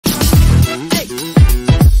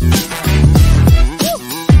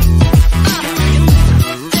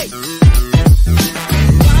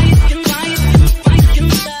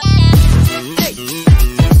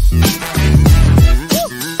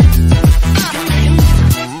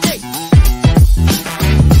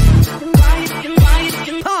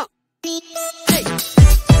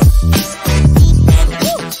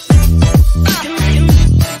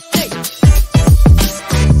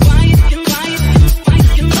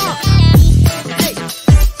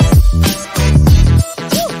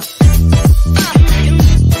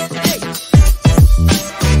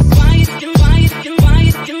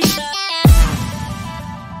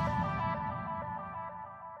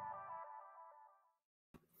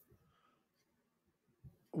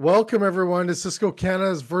Welcome everyone to Sysco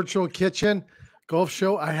Canada's virtual kitchen golf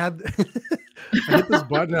show. I had I hit this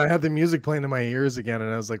button, I had the music playing in my ears again, and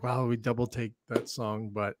I was like, wow, we double take that song.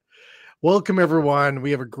 But welcome everyone.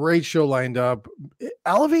 We have a great show lined up.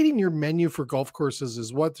 Elevating your menu for golf courses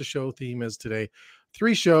is what the show theme is today.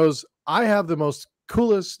 3 shows. I have the most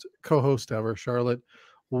coolest co-host ever, Charlotte.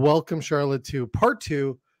 Welcome, Charlotte, to part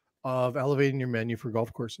 2 of Elevating Your Menu for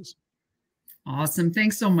Golf Courses. Awesome.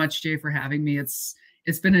 Thanks so much, Jay, for having me.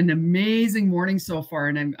 It's been an amazing morning so far,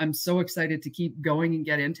 and I'm so excited to keep going and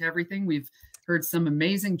get into everything. We've heard some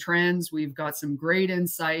amazing trends. We've got some great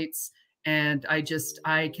insights, and I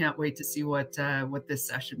can't wait to see what this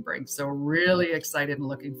session brings. So really excited and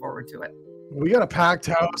looking forward to it. We got a packed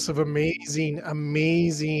house of amazing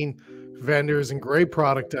vendors and great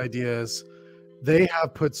product ideas. They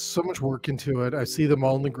have put so much work into it. I see them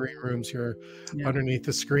all in the green rooms here underneath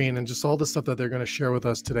the screen, and just all the stuff that they're going to share with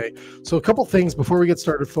us today. So a couple things before we get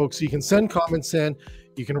started, folks. You can send comments in.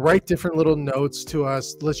 You can write different little notes to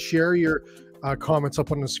us. Let's share your comments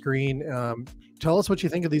up on the screen. Tell us what you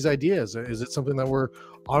think of these ideas. Is it something that we're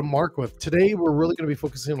on mark with? Today, we're really going to be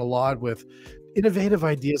focusing a lot with innovative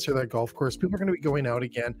ideas for that golf course. People are going to be going out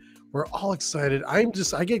again. We're all excited. I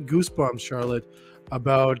get goosebumps, Charlotte,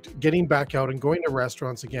 about getting back out and going to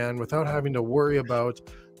restaurants again without having to worry about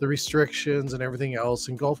the restrictions and everything else.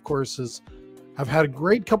 And golf courses have had a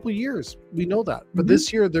great couple of years. We know that. But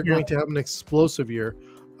this year, they're going to have an explosive year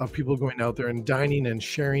of people going out there and dining and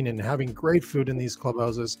sharing and having great food in these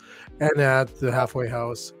clubhouses and at the halfway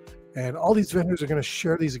house. And all these vendors are going to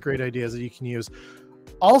share these great ideas that you can use.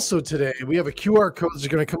 Also today, we have a QR code that's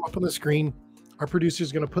going to come up on the screen. Our producer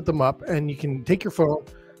is going to put them up, and you can take your phone,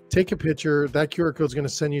 take a picture. That QR code is going to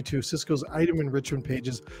send you to Sysco's item enrichment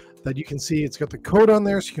pages that you can see. It's got the code on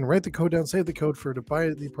there, so you can write the code down, save the code to buy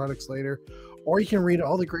the products later, or you can read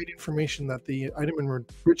all the great information that the item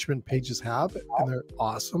enrichment pages have, and they're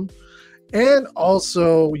awesome. And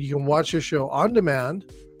also, you can watch your show on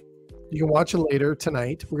demand. You can watch it later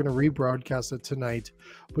tonight. We're going to rebroadcast it tonight,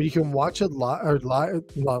 but you can watch it live,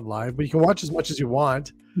 not live, but you can watch as much as you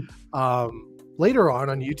want later on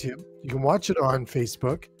YouTube. You can watch it on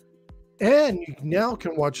Facebook. And you now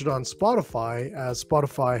can watch it on Spotify, as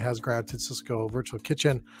Spotify has granted Sysco Virtual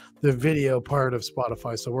Kitchen the video part of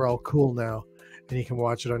Spotify. So we're all cool now, and you can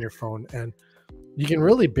watch it on your phone. And you can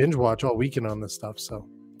really binge watch all weekend on this stuff. So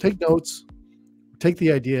take notes, take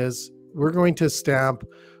the ideas. We're going to stamp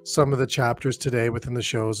some of the chapters today within the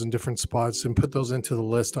shows in different spots and put those into the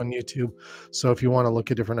list on YouTube. So if you want to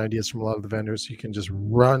look at different ideas from a lot of the vendors, you can just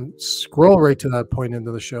scroll right to that point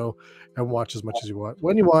into the show and watch as much as you want.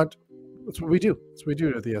 When you want. That's what we do. That's what we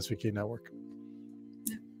do at the SVK network.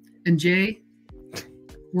 And Jay,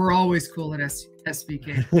 we're always cool at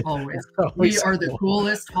SVK. Always. We are the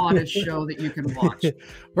coolest, hottest show that you can watch.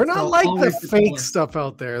 We're not like the fake stuff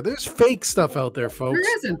out there. There's fake stuff out there, folks.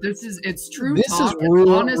 There isn't. It's true. This talk. is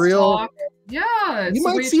real, honest real talk. Yeah. You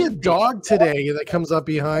might see a dog today that comes up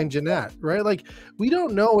behind Jeanette, right? Like, we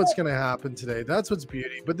don't know what's going to happen today. That's what's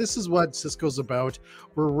beauty. But this is what Sysco's about.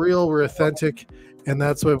 We're real, we're authentic, and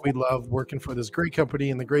that's what we love, working for this great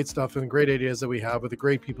company and the great stuff and the great ideas that we have with the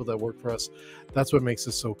great people that work for us. That's what makes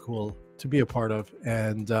us so cool to be a part of.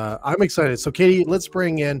 And I'm excited. So, Katie, let's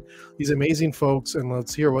bring in these amazing folks and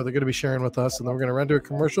let's hear what they're going to be sharing with us. And then we're going to run to a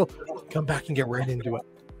commercial, come back and get right into it.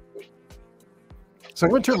 So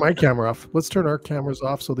I'm going to turn my camera off. Let's turn our cameras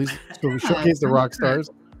off so we showcase the rock stars.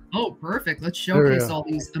 Oh, perfect. Let's showcase all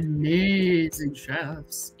these amazing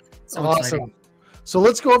chefs. So awesome. Exciting. So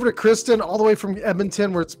let's go over to Kristen all the way from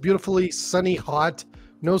Edmonton, where it's beautifully sunny, hot,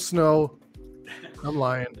 no snow. I'm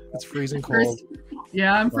lying. It's freezing cold.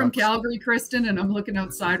 Yeah, I'm from Calgary, Kristen, and I'm looking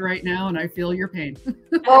outside right now, and I feel your pain.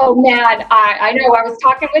 Oh, man. I know. I was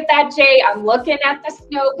talking with that, Jay. I'm looking at the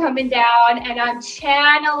snow coming down, and I'm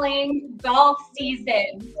channeling golf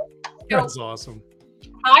season. That's awesome.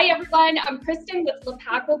 Hi, everyone. I'm Kristen with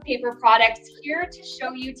Lepaco Paper Products, here to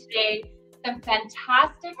show you today some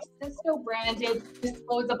fantastic Sysco branded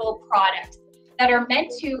disposable products that are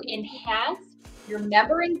meant to enhance your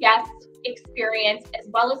member and guest experience, as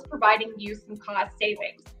well as providing you some cost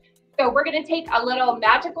savings. So we're going to take a little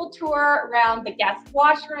magical tour around the guest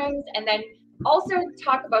washrooms, and then also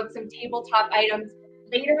talk about some tabletop items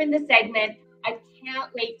later in the segment. I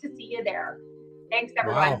can't wait to see you there. Thanks,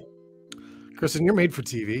 everyone. Wow. Kristen, you're made for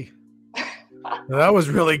TV. That was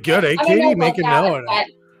really good, eh, Katie? Make a note.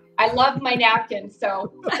 I love my napkins,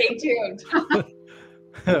 so stay tuned.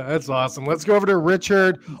 That's awesome. Let's go over to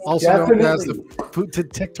Richard, also known as the food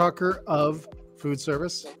TikToker of food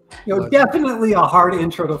service. Definitely a hard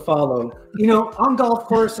intro to follow. On golf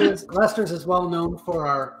courses, Lester's is well known for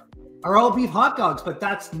our are all beef hot dogs, but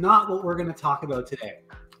that's not what we're going to talk about today.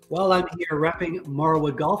 Well, I'm here repping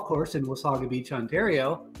Marlwood Golf Course in Wasaga Beach,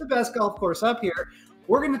 Ontario, the best golf course up here.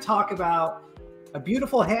 We're going to talk about a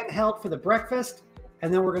beautiful handheld for the breakfast,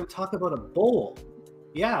 and then we're going to talk about a bowl.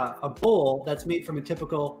 Yeah, a bowl that's made from a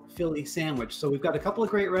typical Philly sandwich. So we've got a couple of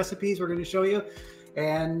great recipes we're going to show you,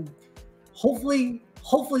 and hopefully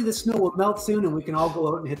the snow will melt soon and we can all go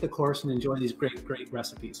out and hit the course and enjoy these great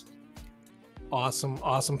recipes. Awesome.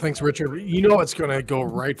 Thanks, Richard. You know it's going to go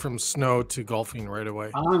right from snow to golfing right away.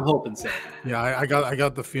 I'm hoping so. Yeah, I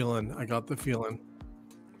got the feeling.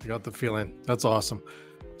 That's awesome.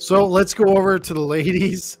 So let's go over to the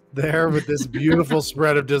ladies there with this beautiful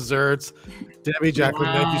spread of desserts. Debbie,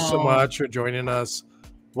 Jacqueline, Thank you so much for joining us.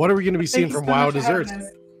 What are we going to be seeing from Wow Desserts?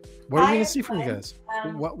 What are we going to see from you guys?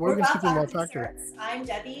 What are we going to see from Wow Factory? I'm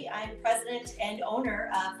Debbie. I'm president and owner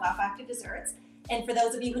of Wow Factory Desserts. And for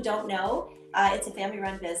those of you who don't know, it's a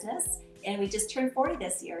family-run business, and we just turned 40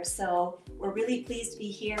 this year. So we're really pleased to be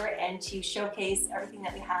here and to showcase everything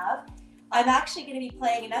that we have. I'm actually going to be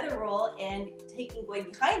playing another role and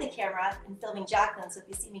going behind the camera and filming Jacqueline. So if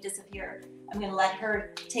you see me disappear, I'm going to let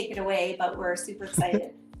her take it away, but we're super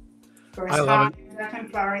excited. I love it. Jacqueline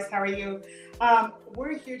Flowers, how are you?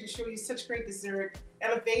 We're here to show you such great dessert,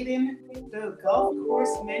 elevating the golf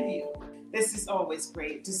course menu. This is always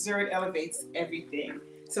great. Dessert elevates everything.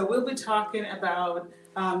 So we'll be talking about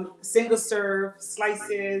single serve,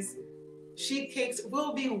 slices, sheet cakes.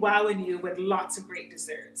 We'll be wowing you with lots of great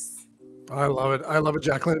desserts. I love it,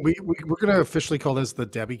 Jacqueline. We're going to officially call this the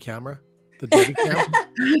Debbie camera. The Debbie cam.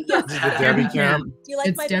 The Debbie cam. Do you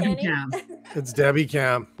like my Debbie panning? Cam. It's Debbie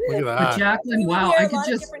cam. Look at But that. Jacqueline, You wow, wear I a could lot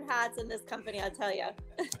of just different hats in this company, I'll tell you.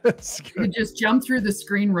 could just jump through the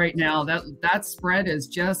screen right now. That spread is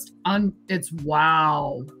just it's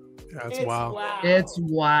wow. Yeah, it's wow. It's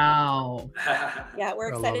wow. Yeah,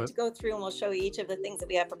 we're I love excited it. to go through and we'll show you each of the things that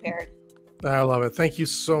we have prepared. I love it. Thank you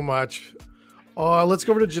so much. Let's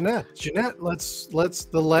go over to Jeanette. Jeanette, let's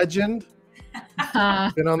the legend.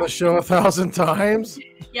 Been on the show 1,000 times.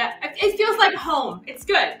 Yeah, it feels like home. It's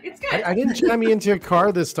good. It's good. I didn't jam you into a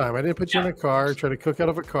car this time. I didn't put you in a car, try to cook out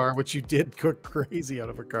of a car, which you did cook crazy out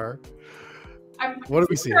of a car. What do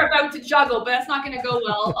we see? We're about to juggle, but that's not going to go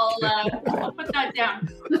well. I'll put that down.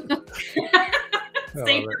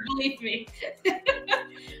 Safer, believe me.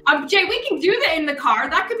 Jay, we can do that in the car.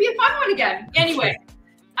 That could be a fun one again. Anyway.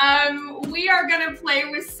 We are going to play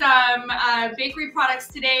with some bakery products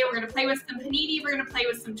today. We're going to play with some panini. We're going to play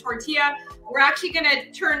with some tortilla. We're actually going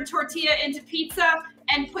to turn tortilla into pizza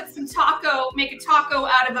and put some make a taco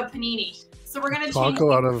out of a panini. So we're going to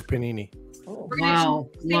taco out of panini. We're going to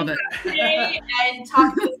love it today and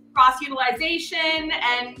talk about cross-utilization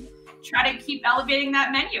and try to keep elevating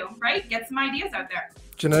that menu, right? Get some ideas out there.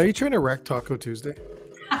 Jenna, are you trying to wreck Taco Tuesday?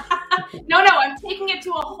 No, I'm taking it to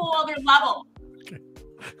a whole other level.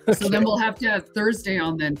 So then we'll have to have Thursday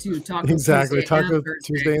on then too. Taco exactly. Tuesday Taco and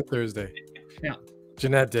Tuesday and Thursday. Yeah.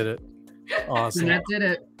 Jeanette did it. Awesome. Jeanette did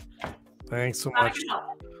it. Thanks so much.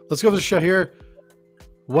 Let's go to Shahir.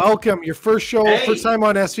 Welcome. Your first show, first time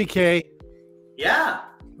on SVK. Yeah.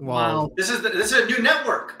 Wow. This is a new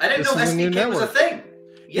network. I didn't know SVK was a thing.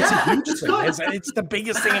 Yeah, it's a huge thing. It's the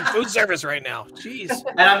biggest thing in food service right now. Jeez.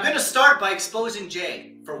 And I'm going to start by exposing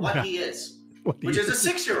Jay for what he is. Which is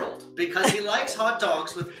a 6-year-old because he likes hot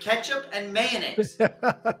dogs with ketchup and mayonnaise.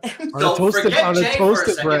 Toasted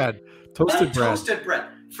bread. Toasted bread.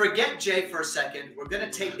 Forget Jay for a second. We're going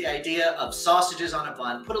to take the idea of sausages on a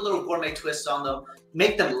bun, put a little gourmet twist on them,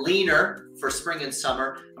 make them leaner for spring and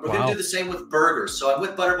summer. And we're going to do the same with burgers. So I'm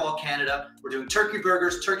with Butterball Canada. We're doing turkey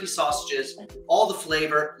burgers, turkey sausages, all the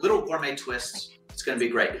flavor, little gourmet twists. It's going to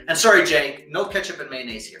be great. And sorry, Jay, no ketchup and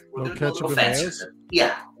mayonnaise here. We're going to do a little fancier.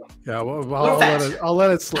 Yeah. Yeah, well, I'll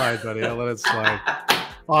let it slide, buddy. I'll let it slide.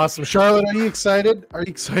 Awesome. Charlotte, are you excited? Are you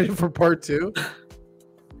excited for part 2?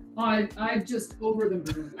 I'm just over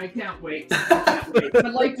the moon. I can't wait.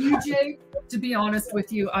 But like you, Jay, to be honest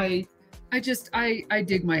with you, I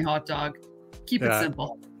dig my hot dog. Keep it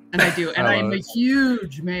simple. And I do. And I'm a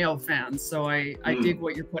huge mayo fan. So I dig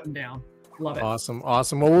what you're putting down. Love it. Awesome.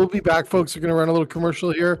 Well, we'll be back, folks. We're going to run a little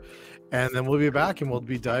commercial here, and then we'll be back and we'll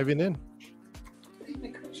be diving in.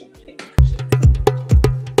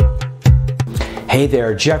 Hey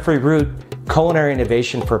there, Jeffrey Root, Culinary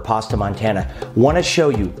Innovation for Pasta Montana. Want to show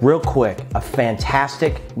you real quick a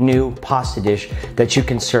fantastic new pasta dish that you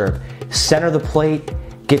can serve. Center the plate,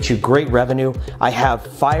 get you great revenue. I have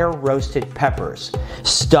fire roasted peppers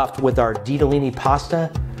stuffed with our ditalini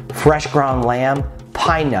pasta, fresh ground lamb,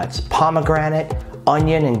 pine nuts, pomegranate,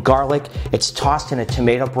 onion, and garlic. It's tossed in a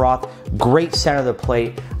tomato broth great center of the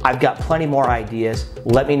plate. I've got plenty more ideas.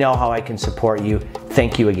 Let me know how I can support you.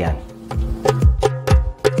 Thank you again.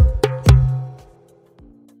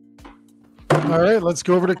 All right, let's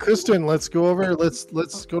go over to Kristen. Let's go to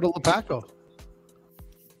Lepaco.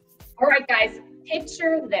 All right, guys,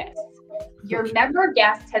 picture this. Your member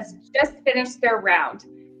guest has just finished their round.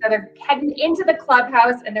 So they're heading into the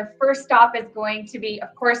clubhouse, and their first stop is going to be,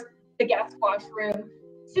 of course, the guest washroom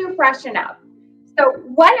to freshen up. So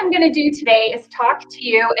what I'm going to do today is talk to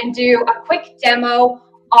you and do a quick demo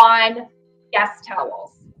on guest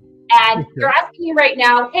towels. And you're asking me right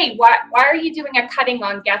now, hey, why are you doing a cutting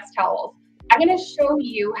on guest towels? I'm going to show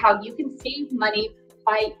you how you can save money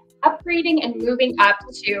by upgrading and moving up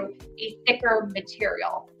to a thicker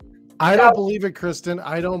material. I don't believe it, Kristen.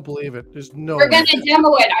 I don't believe it. There's no We're going to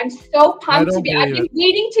demo it. I'm so pumped to be. I've been it.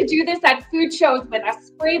 waiting to do this at food shows with a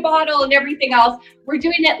spray bottle and everything else. We're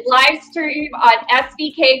doing it live stream on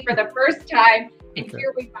SVK for the first time. And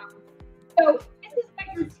here we go. So this is what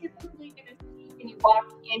you're typically going to see when you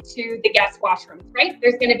walk into the guest washrooms, right?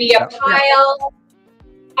 There's going to be a pile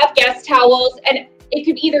of guest towels, and it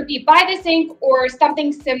could either be by the sink or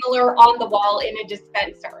something similar on the wall in a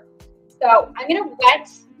dispenser. So I'm going to wet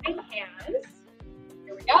my hands.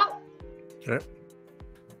 Here we go. Okay.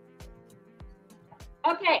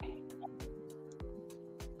 Okay.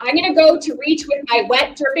 I'm going to go to reach with my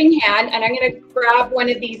wet, dripping hand, and I'm going to grab one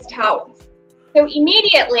of these towels. So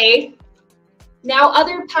immediately, now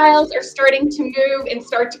other piles are starting to move and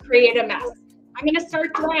start to create a mess. I'm going to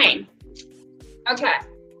start drying. Okay.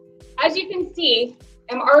 As you can see,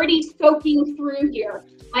 I'm already soaking through here.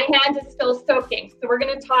 My hand is still soaking, so we're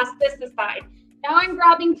going to toss this aside. Now I'm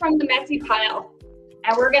grabbing from the messy pile,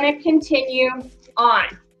 and we're going to continue on.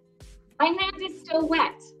 My hand is still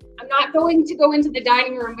wet. I'm not going to go into the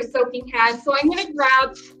dining room with soaking hands, so I'm going to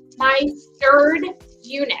grab my third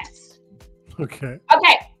unit. Okay.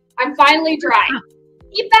 Okay, I'm finally dry.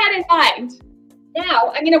 Keep that in mind.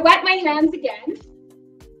 Now I'm going to wet my hands again,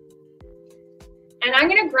 and I'm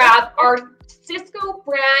going to grab our Sysco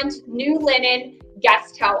brand new linen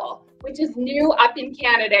guest towel, which is new up in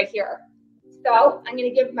Canada here. So I'm going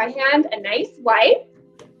to give my hand a nice wipe.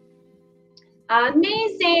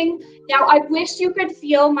 Amazing. Now I wish you could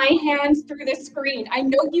feel my hands through the screen. I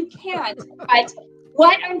know you can't, but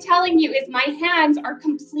what I'm telling you is my hands are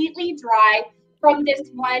completely dry from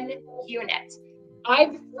this one unit.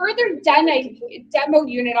 I've further done a demo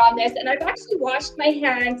unit on this, and I've actually washed my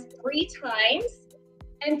hands 3 times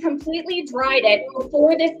and completely dried it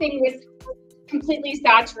before this thing was completely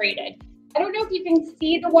saturated. I don't know if you can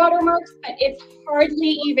see the watermarks, but it's hardly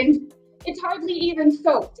even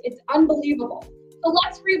soaked. It's unbelievable. So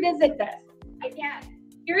let's revisit this again.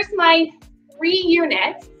 Here's my 3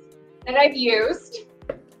 units that I've used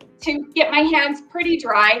to get my hands pretty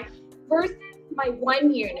dry versus my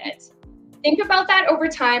 1 unit. Think about that over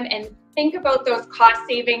time and think about those cost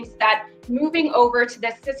savings that moving over to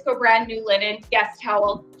the Sysco brand new linen guest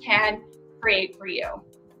towel can create for you.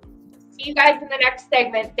 See you guys in the next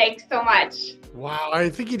segment. Thanks so much. Wow, I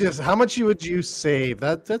think you just, how much would you save?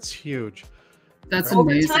 That's huge. That's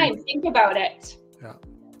over amazing. time. Think about it. Yeah,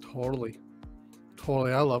 totally.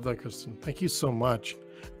 Totally. I love that, Kristen. Thank you so much.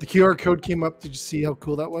 The QR code came up. Did you see how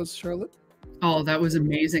cool that was, Charlotte? Oh, that was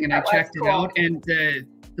amazing. And I checked it out. And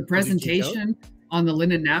the presentation on the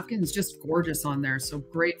linen napkin is just gorgeous on there. So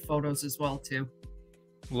great photos as well, too.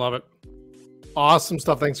 Love it. Awesome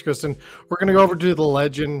stuff. Thanks, Kristen. We're going to go over to the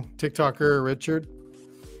legend TikToker, Richard.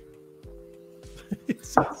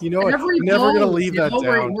 You know what? I'm never going to leave that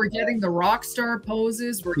down. We're getting the rock star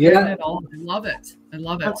poses. We're getting it all. I love it. I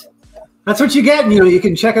love it. That's what you get. You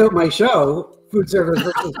can check out my show, Food Service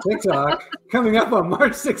versus TikTok, coming up on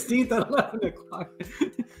March 16th at 11 o'clock.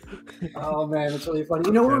 Oh, man, it's really funny.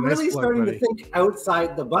 We're really starting to think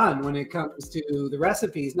outside the bun when it comes to the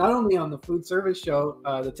recipes, not only on the food service show,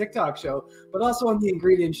 the TikTok show, but also on the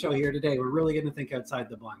ingredient show here today. We're really going to think outside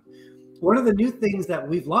the bun. One of the new things that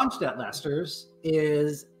we've launched at Lester's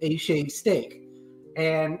is a shaved steak.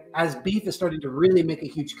 And as beef is starting to really make a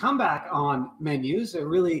huge comeback on menus, they're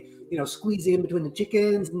really, squeezing in between the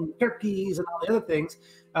chickens and turkeys and all the other things.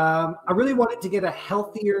 I really wanted to get a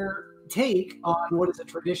healthier take on what is a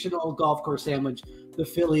traditional golf course sandwich, the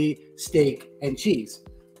Philly steak and cheese.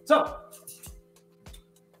 So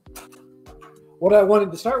what I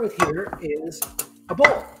wanted to start with here is a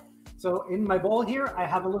bowl. So in my bowl here, I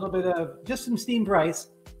have a little bit of just some steamed rice,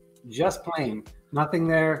 just plain, nothing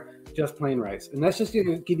there, just plain rice. And that's just going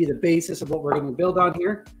to give you the basis of what we're going to build on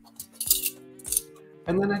here.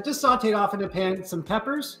 And then I just sauteed off in a pan some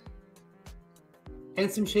peppers and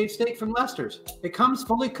some shaved steak from Lester's. It comes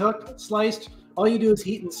fully cooked, sliced. All you do is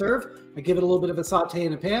heat and serve. I give it a little bit of a saute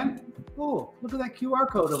in a pan. Oh, look at that QR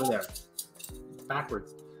code over there. It's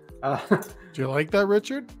backwards. Do you like that,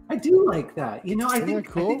 Richard? I do like that. You know, I think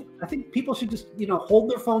cool? I think people should just, you know,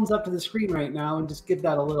 hold their phones up to the screen right now and just give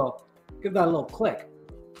that a little click.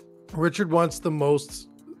 Richard wants the most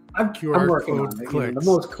I'm working on it, you know, the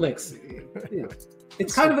most clicks. You know,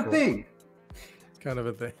 it's kind of a thing. It's kind of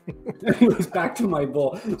a thing. Anyways, back to my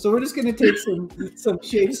bowl. So we're just going to take some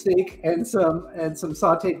shaved steak and some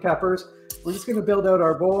sauteed peppers. We're just going to build out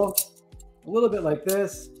our bowl a little bit like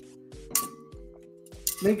this.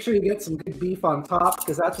 Make sure you get some good beef on top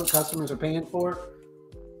because that's what customers are paying for.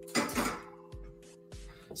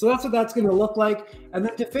 So that's what that's going to look like. And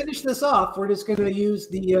then to finish this off, we're just going to use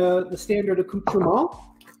the standard accoutrement.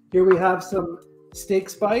 Here we have some steak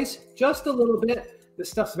spice, just a little bit.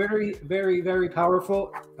 This stuff's very, very, very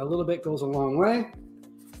powerful. A little bit goes a long way.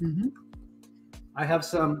 Mm-hmm. I have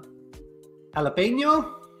some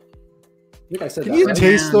jalapeno. I think I said Can you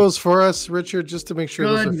taste those for us, Richard, just to make sure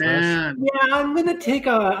those are fresh? Yeah, I'm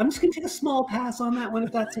just gonna take a small pass on that one,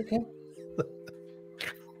 if that's okay.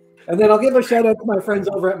 And then I'll give a shout out to my friends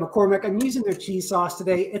over at McCormick. I'm using their cheese sauce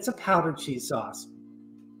today. It's a powdered cheese sauce.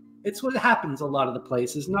 It's what happens a lot of the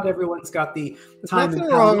places. Not everyone's got the time. There's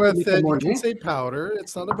nothing wrong with it. You can say powder.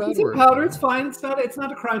 It's not a bad word. Powder. It's fine. It's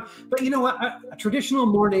not a crime. But you know what? A traditional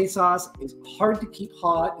Mornay sauce is hard to keep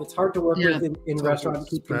hot. It's hard to work with in restaurants.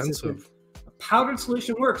 Keep consistent. A powdered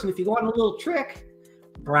solution works. And if you want a little trick,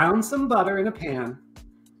 brown some butter in a pan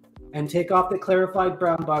and take off the clarified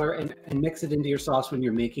brown butter and mix it into your sauce when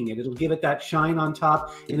you're making it. It'll give it that shine on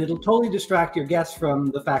top, and it'll totally distract your guests from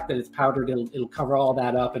the fact that it's powdered. It'll cover all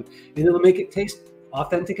that up, and it'll make it taste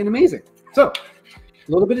authentic and amazing. So a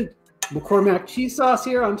little bit of McCormick cheese sauce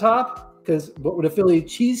here on top, because what would a Philly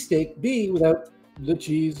cheesesteak be without the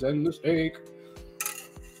cheese and the steak?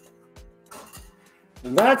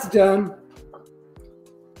 And that's done.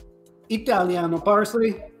 Italiano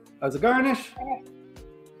parsley as a garnish.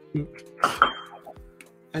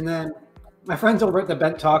 And then my friends over at the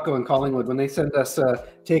Bent Taco in Collingwood, when they send us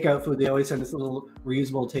takeout food, they always send us little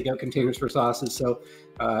reusable takeout containers for sauces. So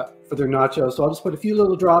for their nachos, so I'll just put a few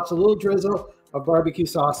little drops, a little drizzle of barbecue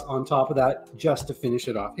sauce on top of that just to finish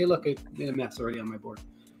it off. Hey, look, I made a mess already on my board.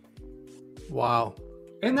 Wow.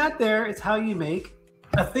 And that there is how you make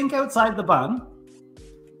a think outside the bun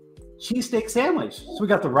cheesesteak sandwich. So we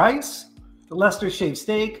got the rice, the Leicester shaved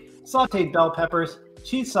steak, sauteed bell peppers,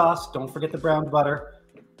 cheese sauce, don't forget the browned butter,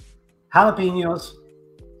 jalapenos,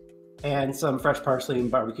 and some fresh parsley and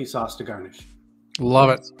barbecue sauce to garnish. Love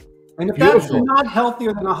it. And if that's not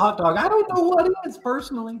healthier than a hot dog, I don't know what is,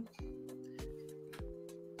 personally.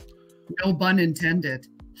 No bun intended.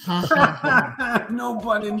 No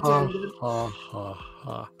pun intended.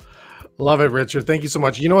 Love it, Richard. Thank you so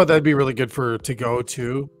much. You know what? That'd be really good for to-go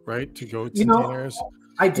too, right? To-go containers.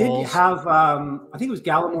 I did have, I think it was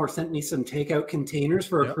Gallimore sent me some takeout containers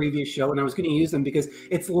for a previous show, and I was going to use them because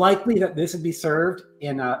it's likely that this would be served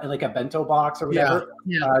in like a bento box or whatever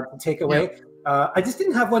to take away. I just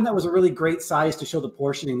didn't have one that was a really great size to show the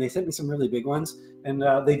portioning. They sent me some really big ones, and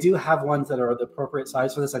they do have ones that are the appropriate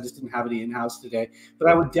size for this. I just didn't have any in-house today. But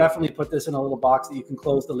I would definitely put this in a little box that you can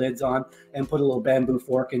close the lids on and put a little bamboo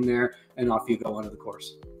fork in there, and off you go onto the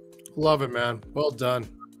course. Love it, man. Well done.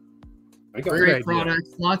 Great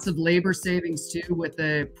products. Lots of labor savings too with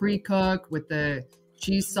the pre-cook, with the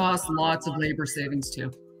cheese sauce. Lots of labor savings too.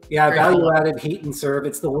 Yeah, value-added heat and serve.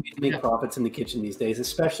 It's the way to make profits in the kitchen these days,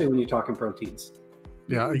 especially when you're talking proteins.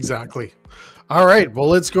 Yeah, exactly. All right. Well,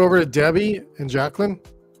 let's go over to Debbie and Jacqueline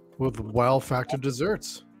with Wow Factor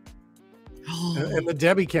Desserts and the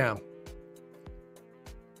Debbie cam.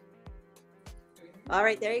 All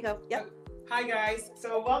right, there you go. Yep. Hi, guys.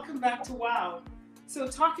 So welcome back to Wow. So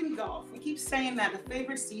talking golf, we keep saying that the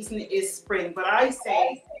favorite season is spring, but I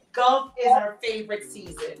say golf is our favorite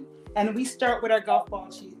season. And we start with our golf ball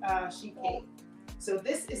sheet cake. So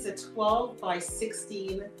this is a 12 by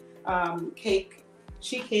 16 sheet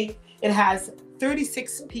cake. It has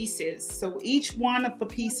 36 pieces. So each one of the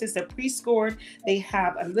pieces are pre-scored. They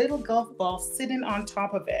have a little golf ball sitting on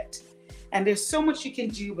top of it. And there's so much you can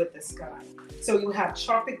do with this guy. So you have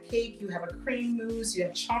chocolate cake, you have a cream mousse, you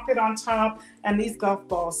have chocolate on top, and these golf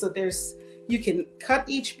balls. So you can cut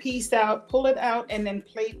each piece out, pull it out, and then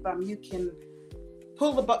plate them. You can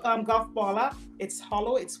pull the golf ball up. It's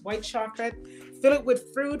hollow, it's white chocolate. Fill it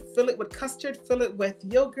with fruit, fill it with custard, fill it with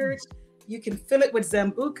yogurt. You can fill it with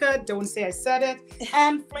Zambuca, don't say I said it,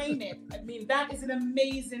 and flame it. I mean, that is an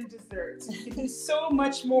amazing dessert. You can do so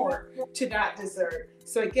much more to that dessert.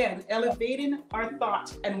 So again, elevating our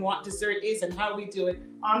thought and what dessert is and how we do it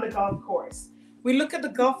on the golf course. We look at the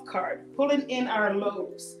golf cart, pulling in our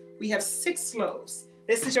loaves. We have 6 loaves.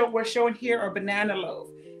 This is what we're showing here, our banana loaf.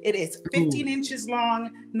 It is 15 inches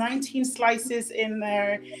long, 19 slices in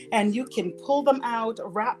there, and you can pull them out,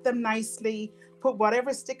 wrap them nicely, put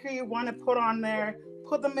whatever sticker you want to put on there,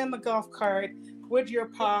 put them in the golf cart with your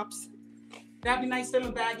pops, grab your nice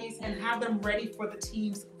little baggies, and have them ready for the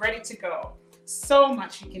teams, ready to go. So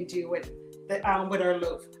much you can do with our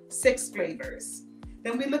loaf. 6 flavors.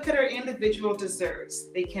 Then we look at our individual desserts.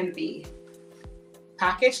 They can be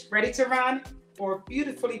packaged, ready to run, or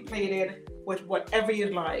beautifully plated with whatever you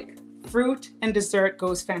like. Fruit and dessert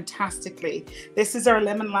goes fantastically. This is our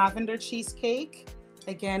lemon lavender cheesecake.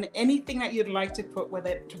 Again, anything that you'd like to put with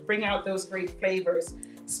it to bring out those great flavors.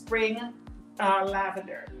 Spring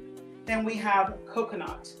lavender. Then we have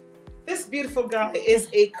coconut. This beautiful guy is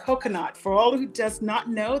a coconut. For all who does not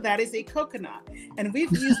know, that is a coconut. And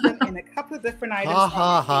we've used them in a couple of different items. Ha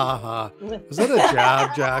ha ha ha. Was that a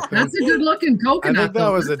jab, Jack? That's a good looking coconut. I think that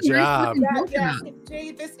was a jab. Yeah,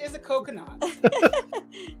 Jay, this is a coconut.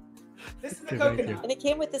 This is a coconut. And it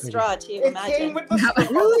came with the straw too, It came with the straw.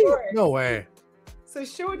 Really? No way. So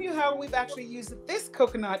showing you how we've actually used this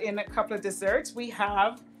coconut in a couple of desserts, we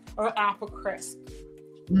have our apple crisp.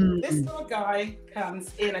 This little guy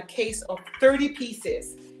comes in a case of 30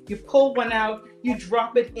 pieces. You pull one out, you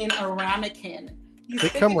drop it in a ramekin. They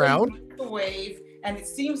come round? In the microwave, and it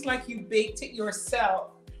seems like you baked it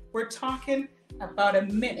yourself. We're talking about a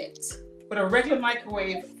minute. But a regular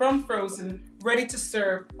microwave from frozen, ready to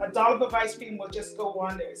serve. A dollop of ice cream will just go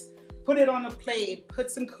wonders. Put it on a plate, put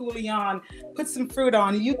some coulis on, put some fruit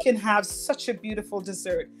on. You can have such a beautiful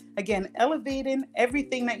dessert. Again, elevating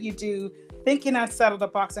everything that you do, thinking outside of the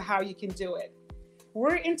box of how you can do it.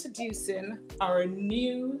 We're introducing our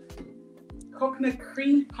new coconut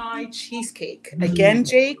cream pie cheesecake. Again,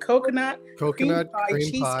 Jay, coconut cream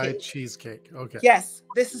pie cheesecake. Okay. Yes,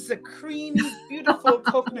 this is a creamy, beautiful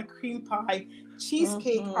coconut cream pie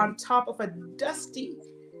cheesecake on top of a dusty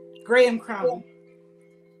graham crumb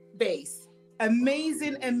base.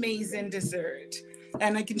 Amazing, amazing dessert.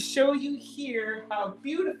 And I can show you here how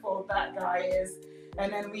beautiful that guy is.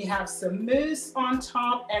 And then we have some mousse on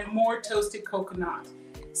top and more toasted coconut.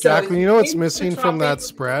 So Jacqueline, you know what's missing from that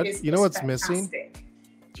spread? You know what's missing?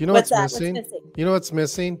 Do you know what's missing? You know what's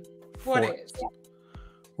missing? What is?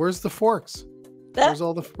 Where's the forks? Where's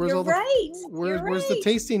all the where's the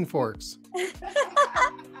tasting forks?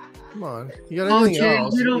 Come on. You got anything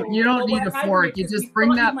else? You don't need a fork. You just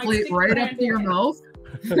bring that plate right up to your mouth.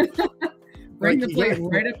 Bring the plate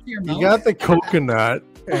right up to your mouth. You got the coconut,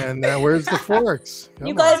 and where's the forks?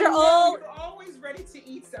 You guys are all always ready to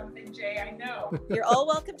eat something, Jay. I know. You're all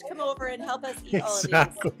welcome to come over and help us eat all of these.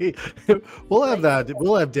 Exactly. We'll have that.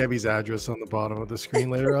 We'll have Debbie's address on the bottom of the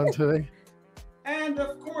screen later on today. And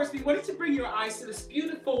of course, we wanted to bring your eyes to this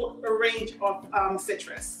beautiful range of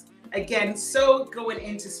citrus. Again, so going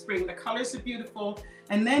into spring, the colors are beautiful.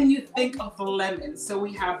 And then you think of the lemon. So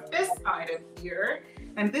we have this item here.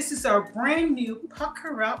 And this is our brand new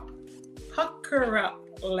pucker up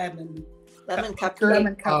lemon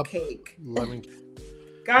cupcake. Lemon.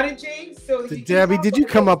 Got it, Jay? So Debbie, did you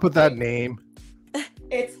come up with that name?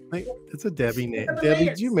 It's a Debbie name. Debbie,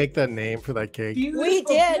 did you make that name for that cake? We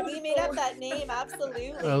did. We made up that name.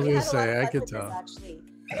 Absolutely. I was gonna say, I could tell. Actually.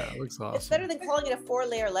 Yeah, it looks awesome. It's better than calling it a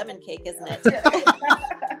 4-layer lemon cake, isn't it?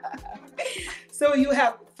 So you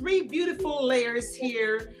have 3 beautiful layers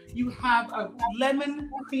here. You have a lemon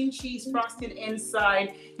cream cheese frosted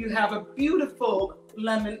inside. You have a beautiful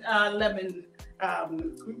lemon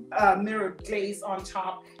mirrored glaze on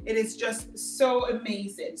top. It is just so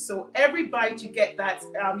amazing. So every bite you get that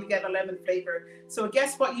you get a lemon flavor. So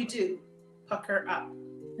guess what you do? Pucker up.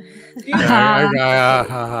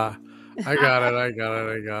 I got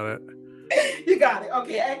it. You got it.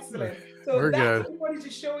 Okay, excellent. So We're that's good. what I wanted to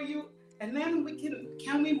show you. And then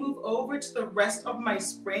can we move over to the rest of my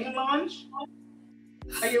spring launch?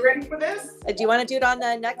 Are you ready for this? Do you want to do it on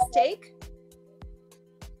the next take?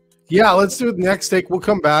 Yeah, let's do it next take. We'll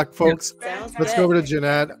come back, folks. Let's go over to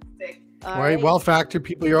Jeanette. All right. Well, Factor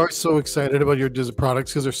people, you're always so excited about your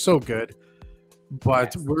products because they're so good.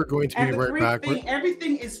 But we're going to be right back.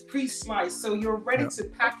 Everything is pre-sliced, so you're ready to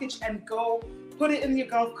package and go. Put it in your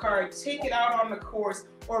golf cart, take it out on the course,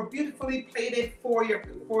 or beautifully plated for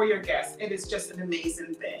your guests. It is just an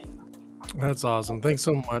amazing thing. That's awesome. Thanks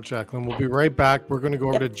so much, Jacqueline. We'll be right back. We're going to go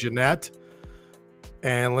over to Jeanette,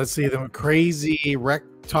 and let's see the crazy Rec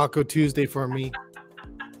Taco Tuesday for me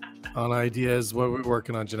on ideas. What are we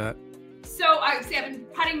working on, Jeanette? So I've been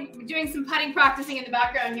doing some putting practicing in the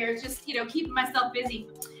background here, just keeping myself busy.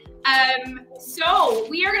 So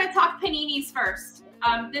we are going to talk paninis first.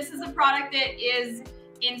 This is a product that is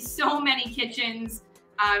in so many kitchens.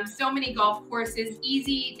 So many golf courses,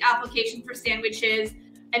 easy application for sandwiches.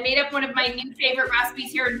 I made up one of my new favorite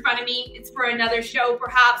recipes here in front of me. It's for another show,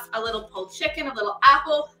 perhaps. A little pulled chicken, a little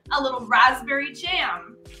apple, a little raspberry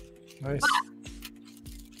jam. Nice. But,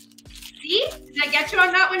 see? Did I get you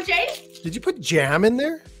on that one, Jay? Did you put jam in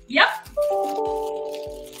there? Yep.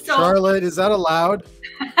 So, Charlotte, is that allowed?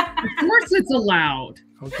 Of course it's allowed.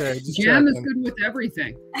 Okay, just Jam is checking. good with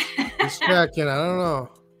everything. Just checking. I don't know.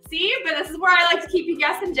 see, but this is where I like to keep you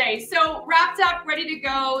guessing, Jay. So wrapped up, ready to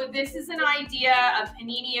go. This is an idea. A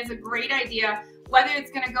panini is a great idea. Whether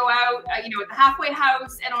it's going to go out, at the halfway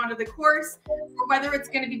house and onto the course, or whether it's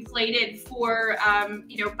going to be plated for,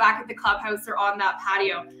 back at the clubhouse or on that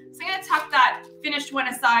patio. So I'm going to tuck that finished one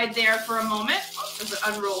aside there for a moment as it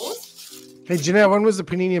unrolls. Hey, Jeanette, when was the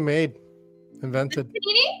panini made? Invented?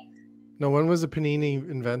 Panini? No, when was the panini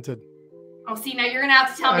invented? Oh, see, now you're going to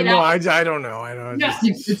have to tell me I know, that. I don't know. I know. Yeah.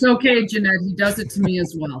 It's okay, Jeanette. He does it to me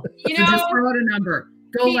as well. So just throw out a number.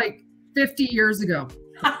 Go like 50 years ago.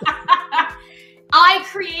 I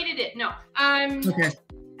created it. No. Okay.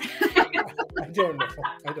 I don't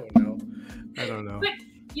know. But,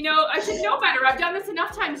 I should know better. I've done this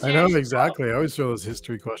enough times, Jay. I know exactly. I always throw those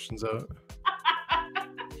history questions out.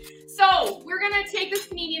 So we're going to take this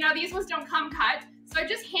panini. Now, these ones don't come cut. So I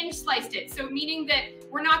just hinge sliced it. So meaning that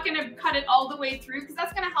we're not going to cut it all the way through because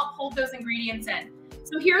that's going to help hold those ingredients in.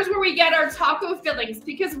 So here's where we get our taco fillings,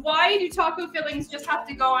 because why do taco fillings just have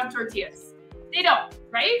to go on tortillas? They don't,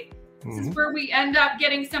 right? This is where we end up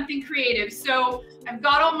getting something creative. So I've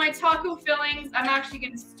got all my taco fillings. I'm actually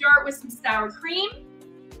going to start with some sour cream.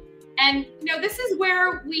 And this is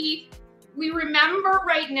where we remember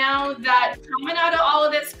right now that coming out of all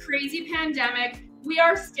of this crazy pandemic, we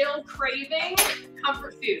are still craving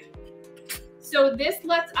comfort food. So this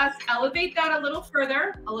lets us elevate that a little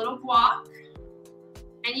further, a little guac.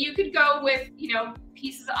 And you could go with,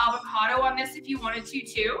 pieces of avocado on this if you wanted to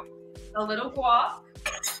too. A little guac.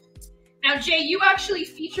 Now, Jay, you actually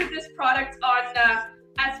featured this product on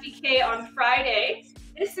SVK on Friday.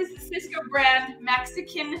 This is the Sysco brand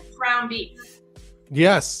Mexican ground beef.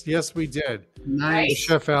 Yes, we did. Nice.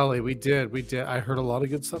 Chef Ali, we did. I heard a lot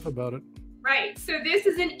of good stuff about it. Right. So this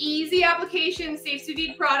is an easy application, safe sous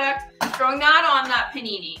vide product. Throwing that on that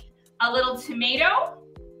panini. A little tomato.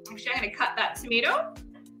 Actually, I'm going to cut that tomato.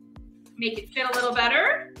 Make it fit a little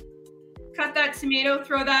better. Cut that tomato,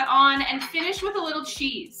 throw that on, and finish with a little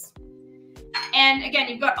cheese. And again,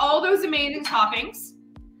 you've got all those amazing toppings.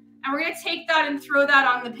 And we're going to take that and throw that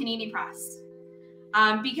on the panini press.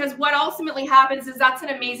 Because what ultimately happens is that's an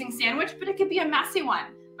amazing sandwich, but it could be a messy one.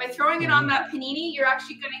 By throwing it on that panini, you're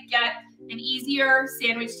actually going to get an easier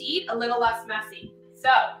sandwich to eat, a little less messy. So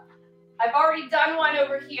I've already done one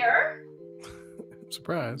over here.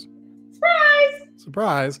 Surprise. Surprise!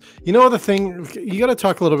 Surprise. You know the thing, you got to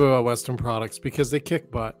talk a little bit about Western products because they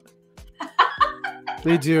kick butt.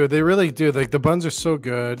 They do. They really do. Like the buns are so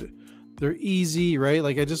good. They're easy, right?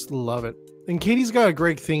 Like I just love it. And Katie's got a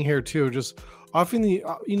great thing here too. Just often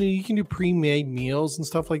you can do pre-made meals and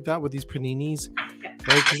stuff like that with these paninis,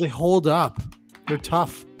 right? Because they hold up. They're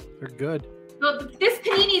tough. They're good. Well, this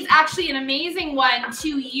panini is actually an amazing one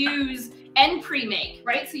to use and pre-make,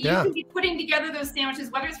 right? So you can be putting together those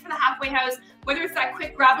sandwiches, whether it's for the halfway house, whether it's that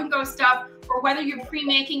quick grab and go stuff, or whether you're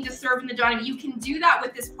pre-making to serve in the dining. You can do that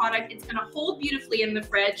with this product. It's going to hold beautifully in the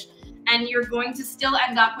fridge, and you're going to still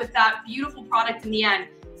end up with that beautiful product in the end.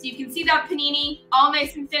 So you can see that panini all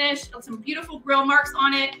nice and finished, with some beautiful grill marks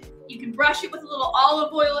on it. You can brush it with a little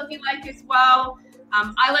olive oil if you like as well.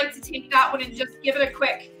 I like to take that one and just give it a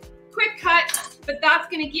quick cut, but that's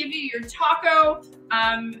going to give you your taco.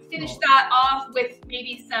 Finish that off with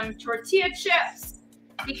maybe some tortilla chips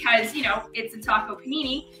because, it's a taco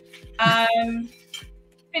panini.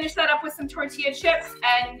 Finish that up with some tortilla chips,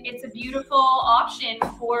 and it's a beautiful option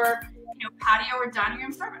for, patio or dining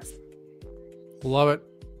room service. Love it.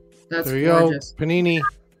 That's there you gorgeous. go. Panini.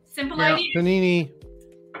 Simple idea. Panini.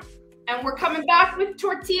 And we're coming back with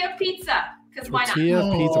tortilla pizza because why not?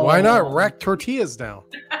 Tortilla pizza. Why not wreck tortillas now?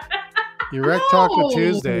 You wreck Taco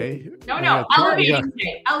Tuesday. No, elevating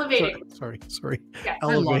today. Elevating. Sorry. Yeah,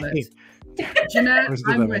 Elevating. Jeanette,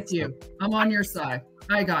 I'm with you. I'm on your side.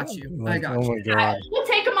 I got you. I got you. Oh my God. We'll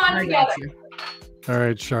take them on together. All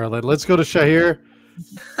right, Charlotte. Let's go to Shahir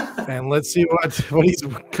and let's see what he's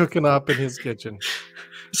cooking up in his kitchen.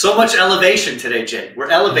 So much elevation today, Jay. We're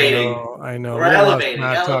elevating. I know. We're elevating.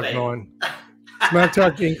 Smack Talk going. Smack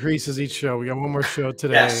Talk increases each show. We got one more show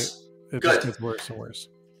today. Yes. It just gets worse and worse.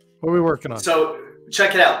 What are we working on? So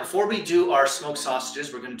check it out. Before we do our smoked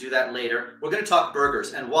sausages, we're going to do that later. We're going to talk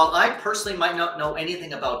burgers. And while I personally might not know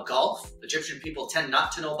anything about golf, Egyptian people tend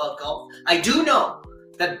not to know about golf. I do know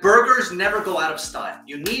that burgers never go out of style.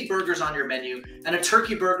 You need burgers on your menu, and a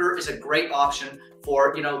turkey burger is a great option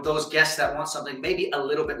for, you know, those guests that want something maybe a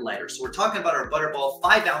little bit lighter. So we're talking about our Butterball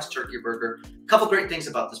 5-ounce turkey burger. A couple great things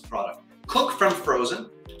about this product. Cooked from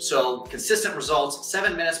frozen, so consistent results,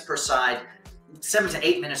 7 minutes per side, 7 to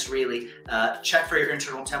 8 minutes really. Check for your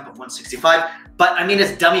internal temp of 165. But I mean,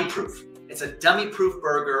 it's dummy proof. It's a dummy proof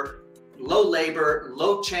burger, low labor,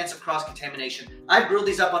 low chance of cross-contamination. I grill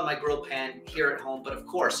these up on my grill pan here at home, but of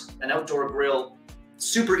course, an outdoor grill,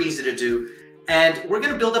 super easy to do. And we're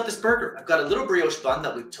gonna build up this burger. I've got a little brioche bun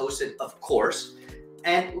that we've toasted, of course,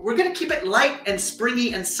 and we're gonna keep it light and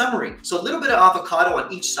springy and summery. So a little bit of avocado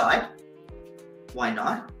on each side. Why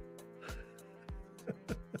not?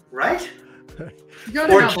 Right?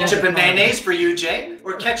 Or ketchup and mayonnaise for you, Jay.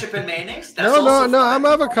 Or ketchup and mayonnaise. That's no, I'm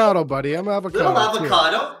avocado, buddy. I'm avocado. Little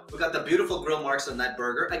avocado. We got the beautiful grill marks on that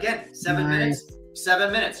burger. Again, 7 minutes.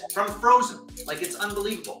 7 minutes from frozen. Like, it's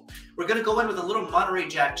unbelievable. We're gonna go in with a little Monterey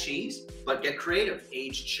Jack cheese, but get creative.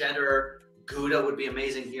 Aged cheddar, Gouda would be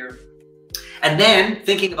amazing here. And then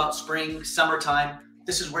thinking about spring, summertime,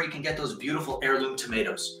 this is where you can get those beautiful heirloom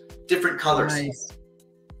tomatoes, different colors. Nice.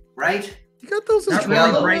 Right? You got those in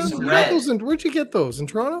Toronto? Where'd you get those? In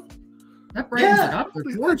Toronto? That brightens it up.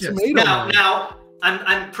 They're gorgeous. Now,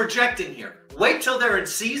 I'm projecting here. Wait till they're in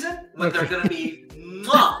season when they're going to be,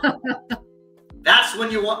 that's when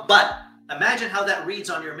you want, but imagine how that reads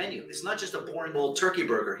on your menu. It's not just a boring old turkey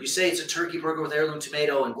burger. You say it's a turkey burger with heirloom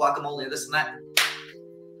tomato and guacamole and this and that.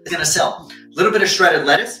 It's going to sell. A little bit of shredded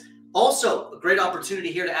lettuce. Also, a great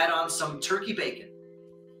opportunity here to add on some turkey bacon.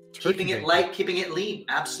 Keeping it light, keeping it lean.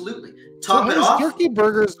 Absolutely. Top it off. Turkey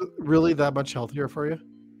burgers really that much healthier for you?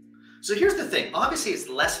 So here's the thing. Obviously, it's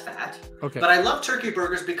less fat, but I love turkey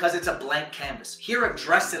burgers because it's a blank canvas. Here, I've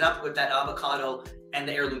dressed it up with that avocado and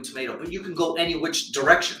the heirloom tomato, but you can go any which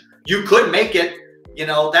direction. You could make it, you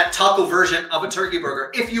know, that taco version of a turkey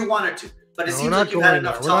burger if you wanted to. But it seems like you've had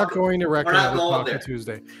enough taco. We're not going to recommend Taco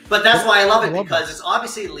Tuesday. But that's why I love it, because it's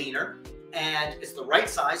obviously leaner and it's the right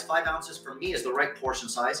size. 5 ounces for me is the right portion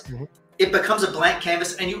size. It becomes a blank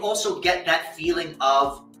canvas, and you also get that feeling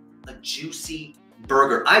of a juicy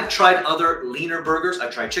burger. I've tried other leaner burgers.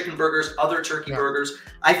 I've tried chicken burgers, other turkey burgers.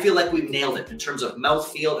 I feel like we've nailed it in terms of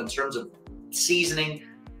mouthfeel, in terms of seasoning.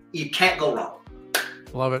 You can't go wrong.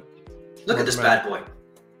 Love it. Look at this bad boy.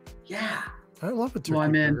 Yeah. I love a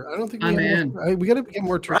turkey burger. I don't think we got to get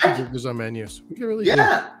more turkey burgers on menus. We can really do.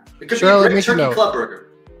 It could be a great turkey club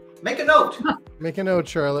burger. Make a note. Make a note,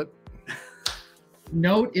 Charlotte.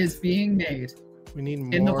 Note is being made. We need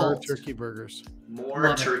more turkey burgers.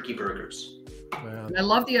 More turkey burgers. And I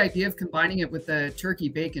love the idea of combining it with the turkey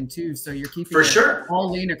bacon too. So you're keeping it all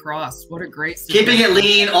lean across. What a great system. Keeping it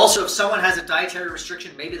lean. Also, if someone has a dietary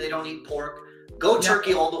restriction, maybe they don't eat pork, go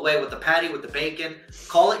turkey all the way with the patty, with the bacon.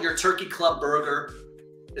 Call it your turkey club burger.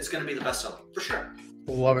 It's going to be the best seller for sure.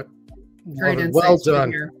 Love it. Great insights. Well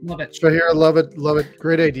done. Love it. Shahir, love it. Love it.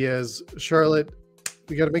 Great ideas. Charlotte,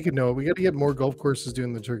 we got to make a note. We got to get more golf courses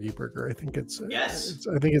doing the turkey burger. I think it's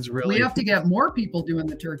I think it's really. We have to get more people doing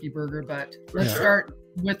the turkey burger, but let's start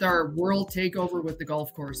with our world takeover with the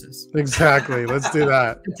golf courses. Exactly. Let's do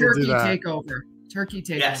that. The turkey takeover. Turkey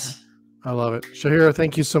takeover. Yes. I love it. Shahira,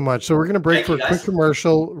 thank you so much. So we're going to break for a quick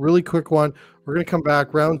commercial, really quick one. We're going to come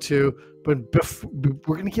back round two, but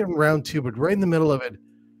we're going to get round two, but right in the middle of it,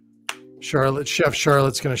 Chef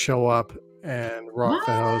Charlotte's going to show up and rock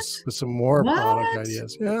the house with some more product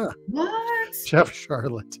ideas. Yeah. What? Chef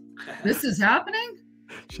Charlotte. This is happening?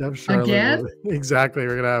 Chef Charlotte. Again? Exactly.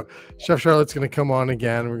 We're going to have Chef Charlotte's going to come on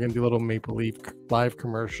again. We're going to do a little Maple Leaf live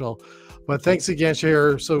commercial. But thanks again,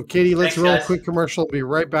 Shahir. So, Katie, let's roll a quick commercial. We'll be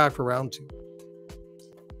right back for round two.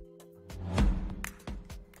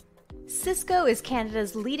 Sysco is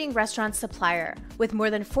Canada's leading restaurant supplier, with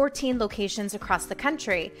more than 14 locations across the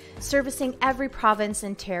country, servicing every province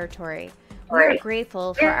and territory. We are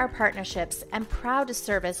grateful for our partnerships and proud to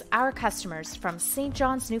service our customers from St.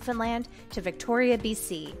 John's, Newfoundland to Victoria,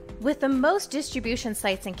 BC. With the most distribution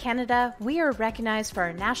sites in Canada, we are recognized for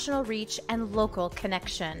our national reach and local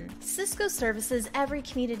connection. Sysco services every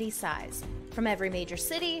community size, from every major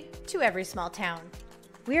city to every small town.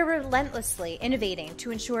 We are relentlessly innovating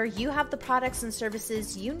to ensure you have the products and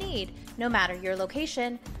services you need, no matter your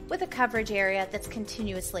location, with a coverage area that's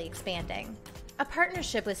continuously expanding. A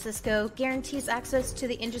partnership with Sysco guarantees access to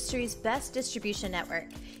the industry's best distribution network,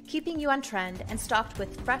 keeping you on trend and stocked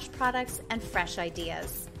with fresh products and fresh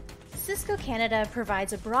ideas. Sysco Canada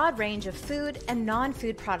provides a broad range of food and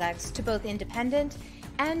non-food products to both independent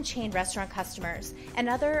and chain restaurant customers and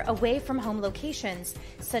other away-from-home locations,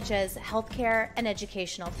 such as healthcare and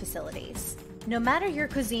educational facilities. No matter your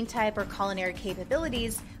cuisine type or culinary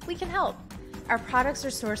capabilities, we can help. Our products are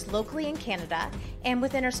sourced locally in Canada and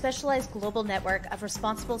within our specialized global network of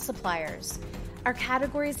responsible suppliers. Our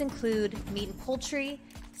categories include meat and poultry,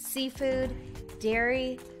 seafood,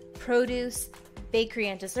 dairy, produce, bakery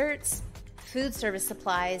and desserts, food service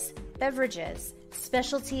supplies, beverages,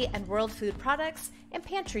 specialty and world food products, and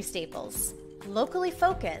pantry staples. Locally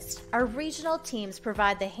focused, our regional teams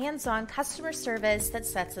provide the hands-on customer service that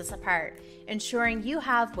sets us apart, ensuring you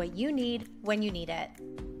have what you need when you need it.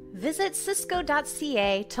 Visit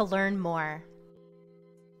Sysco.ca to learn more.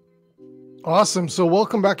 Awesome. So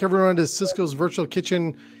welcome back everyone to Sysco's Virtual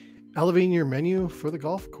Kitchen, elevating your menu for the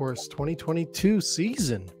golf course 2022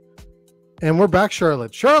 season. And we're back,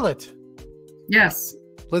 Charlotte. Charlotte! Yes.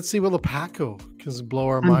 Let's see what Lepaco can blow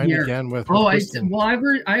our mind here again with. Oh, I've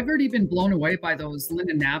already been blown away by those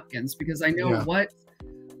linen napkins, because I know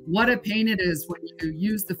what a pain it is when you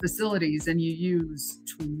use the facilities and you use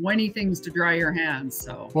 20 things to dry your hands.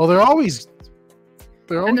 So well, they always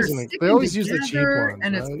they always use the cheap ones,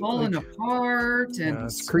 and it's falling apart, and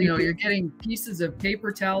it's creepy. You know, you're getting pieces of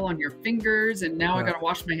paper towel on your fingers, and now I got to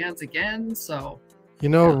wash my hands again. So you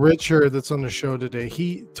know, Richard, that's on the show today,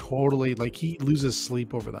 he totally he loses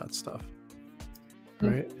sleep over that stuff.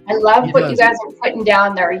 Right. I love what you guys are putting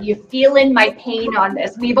down there. You feeling my pain on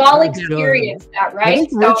this. We've all experienced that, right? I think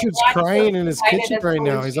Richard's crying in his kitchen right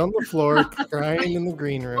now. He's on the floor crying in the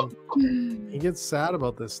green room. He gets sad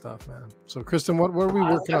about this stuff, man. So, Kristen, what are we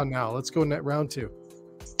working on now? Let's go round 2.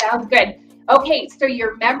 Sounds good. Okay, so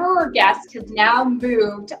your member or guest has now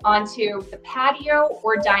moved onto the patio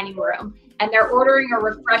or dining room, and they're ordering a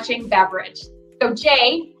refreshing beverage. So,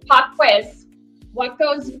 Jay, pop quiz. What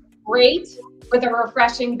goes great with a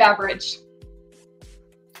refreshing beverage?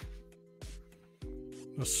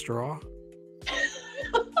 A straw?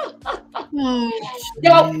 No,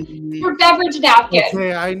 for beverage napkin.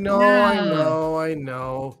 Okay, I know.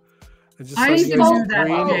 I just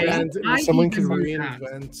someone can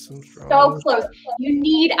reinvent some straws. So close. You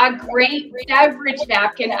need a great beverage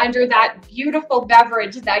napkin under that beautiful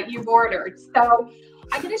beverage that you've ordered. So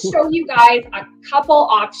I'm going to show you guys a couple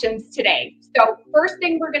options today. So first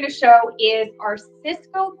thing we're going to show is our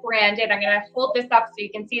Sysco branded. I'm going to hold this up so you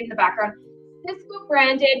can see it in the background. Sysco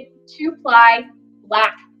branded 2-ply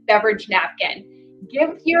black beverage napkin.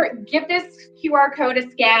 Give this QR code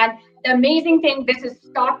a scan. The amazing thing, this is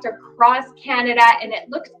stocked across Canada, and it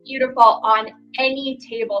looks beautiful on any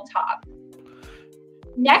tabletop.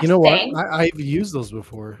 Next, you know thing, what? I've used those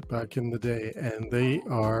before back in the day, and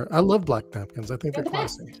I love black napkins. I think they're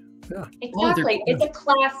classy. Yeah, exactly. It's a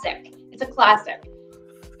classic. It's a classic.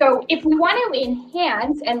 So if we want to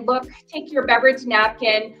enhance and take your beverage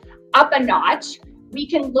napkin up a notch, we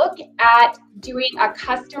can look at doing a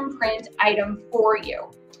custom print item for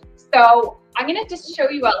you. So I'm going to just show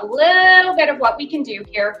you a little bit of what we can do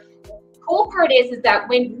here. Cool part is that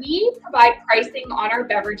when we provide pricing on our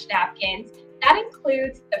beverage napkins, that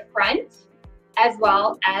includes the front as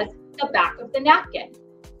well as the back of the napkin.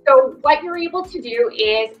 So what you're able to do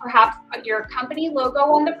is perhaps put your company logo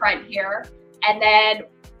on the front here, and then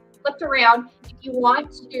flipped around. If you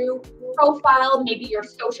want to profile maybe your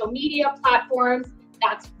social media platforms,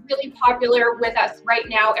 that's really popular with us right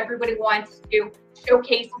now. Everybody wants to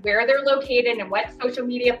showcase where they're located and what social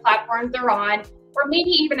media platforms they're on, or maybe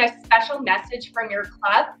even a special message from your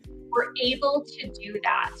club. We're able to do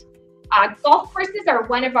that. Golf courses are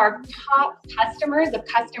one of our top customers of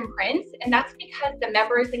custom prints, and that's because the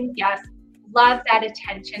members and guests love that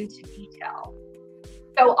attention to detail.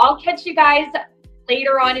 So I'll catch you guys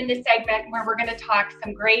later on in this segment where we're going to talk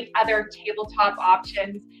some great other tabletop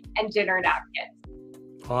options and dinner napkins.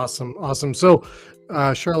 Awesome. So,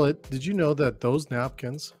 Charlotte, did you know that those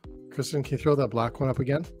napkins, Kristen, can you throw that black one up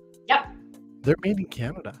again? Yep. They're made in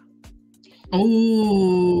Canada.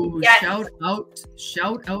 Oh, yes.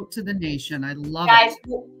 Shout out to the nation. I love it. Guys,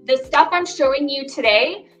 the stuff I'm showing you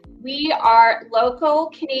today, we are local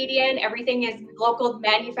Canadian. Everything is local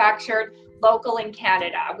manufactured, local in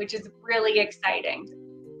Canada, which is really exciting.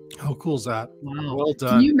 How cool is that? Wow. Well done.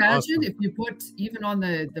 Can you imagine if you put, even on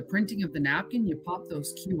the printing of the napkin, you pop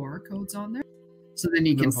those QR codes on there? So then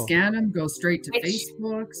you can scan them, go straight to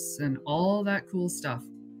Facebooks and all that cool stuff.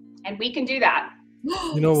 And we can do that.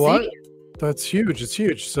 You know what? That's huge. It's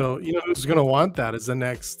huge. So you know who's gonna want that is the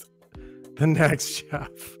next chef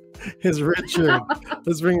is Richard.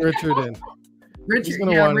 Let's bring Richard in. Richard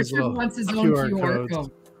wants his own QR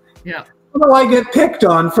code. Yeah. How do I get picked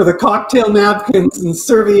on for the cocktail napkins and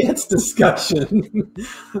serviettes discussion?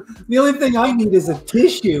 The only thing I need is a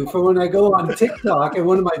tissue for when I go on TikTok and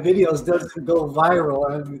one of my videos doesn't go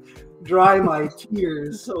viral and dry my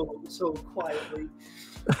tears so quietly.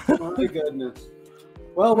 Oh my goodness.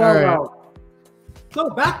 Well. So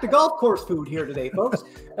back to golf course food here today, folks.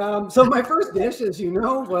 So my first dish, as you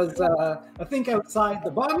know, was I think outside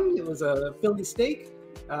the bun. It was a Philly steak.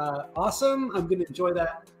 Awesome. I'm going to enjoy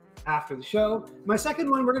that after the show. My second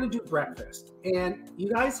one, we're going to do breakfast. And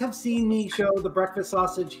you guys have seen me show the breakfast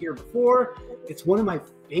sausage here before. It's one of my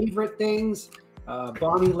favorite things.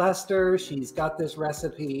 Bonnie Lester, she's got this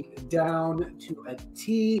recipe down to a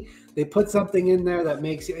T. They put something in there that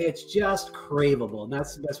makes it's just craveable. And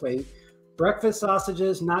that's the best way. Breakfast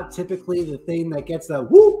sausages, not typically the thing that gets the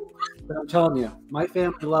whoop, but I'm telling you, my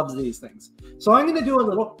family loves these things. So I'm going to do a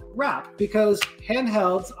little wrap because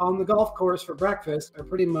handhelds on the golf course for breakfast are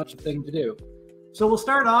pretty much a thing to do. So we'll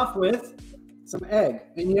start off with some egg.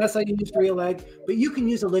 And yes, I used real egg, but you can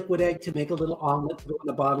use a liquid egg to make a little omelet to go in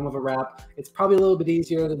the bottom of a wrap. It's probably a little bit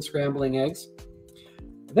easier than scrambling eggs.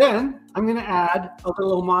 Then I'm going to add a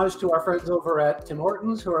little homage to our friends over at Tim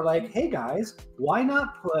Hortons who are like, hey guys, why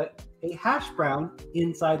not put a hash brown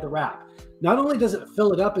inside the wrap? Not only does it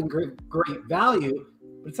fill it up in great value,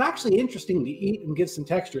 but it's actually interesting to eat and give some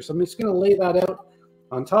texture. So I'm just going to lay that out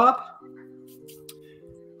on top.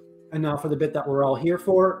 And now for the bit that we're all here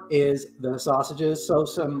for is the sausages. So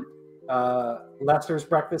some Lester's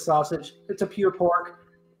breakfast sausage. It's a pure pork.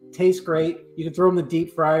 Tastes great. You can throw them in the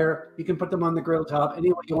deep fryer. You can put them on the grill top.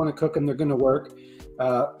 Any way you want to cook them, they're going to work.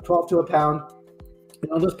 12 to a pound.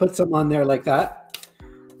 And I'll just put some on there like that.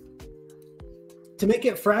 To make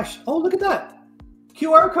it fresh. Oh, look at that.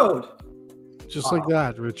 QR code. Just like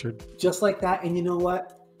that, Richard. Just like that. And you know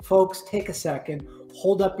what? Folks, take a second.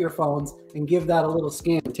 Hold up your phones and give that a little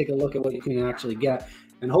scan and take a look at what you can actually get.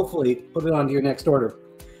 And hopefully put it onto your next order.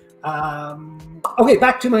 Okay,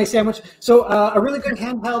 back to my sandwich. So a really good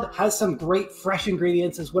handheld has some great fresh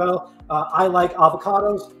ingredients as well. I like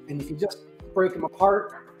avocados, and if you just break them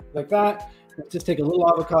apart like that, just take a little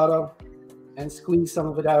avocado and squeeze some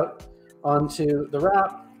of it out onto the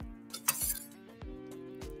wrap,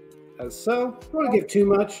 as so. I don't want to give too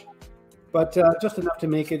much, but just enough to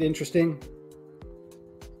make it interesting.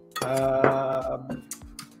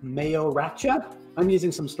 Mayo racha. I'm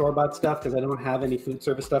using some store-bought stuff because I don't have any food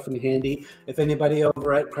service stuff in handy. If anybody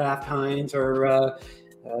over at Kraft Heinz or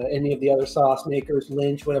any of the other sauce makers,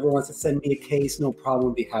 Lynch, whatever, wants to send me a case, no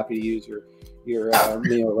problem. I'd be happy to use your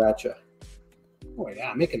mayo racha. Boy,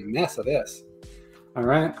 yeah, I'm making a mess of this. All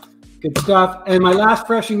right, good stuff. And my last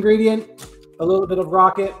fresh ingredient, a little bit of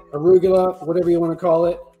rocket, arugula, whatever you want to call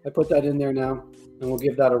it. I put that in there now, and we'll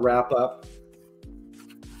give that a wrap up.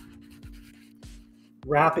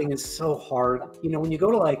 Wrapping is so hard. You know, when you go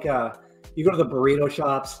to you go to the burrito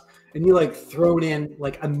shops and you thrown in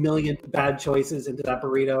a million bad choices into that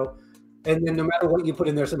burrito, and then no matter what you put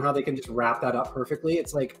in there, somehow they can just wrap that up perfectly.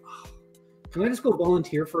 It's like, oh, can I just go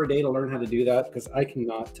volunteer for a day to learn how to do that? Because I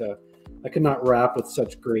cannot wrap with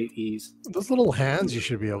such great ease. Those little hands, you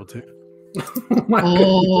should be able to. Oh my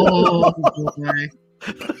goodness.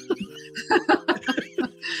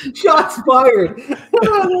 Shots fired.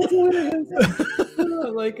 I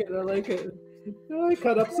like it. I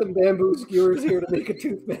cut up some bamboo skewers here to make a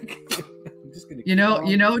toothpick. I'm just gonna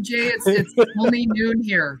Jay, it's only noon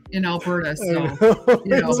here in Alberta, so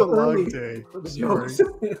it's a long day.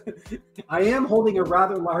 I am holding a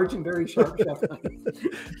rather large and very sharp chef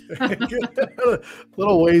knife.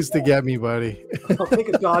 Little ways to get me, buddy. I'll take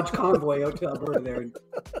a Dodge Convoy out to Alberta there.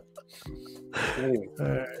 Anyway,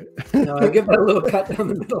 I give that a little cut down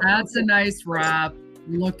the middle. That's a nice wrap.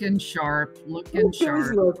 Looking sharp. Looking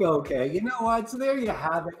sharp. Look okay. You know what? So there you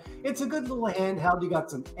have it. It's a good little handheld. You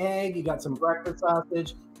got some egg. You got some breakfast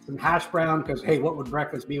sausage, some hash brown. Because hey, what would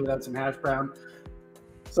breakfast be without some hash brown?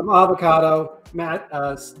 Some avocado,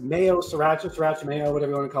 mayo, sriracha mayo,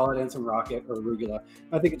 whatever you want to call it, and some rocket or arugula.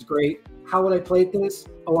 I think it's great. How would I plate this?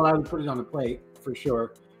 Oh, well, I would put it on a plate for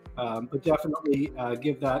sure. But definitely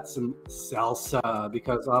give that some salsa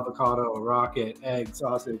because avocado, rocket, egg,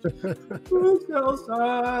 sausage,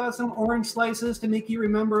 salsa, some orange slices to make you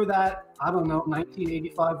remember that, I don't know,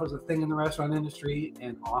 1985 was a thing in the restaurant industry,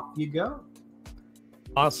 and off you go.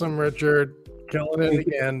 Awesome, Richard. Killing it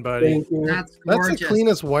again, buddy. Thank you. That's the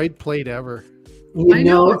cleanest white plate ever. I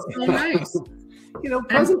know, it's so nice.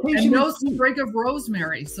 Presentation. And no sprig of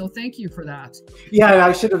rosemary. So thank you for that. Yeah,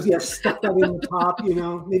 I should have stuck that in the top.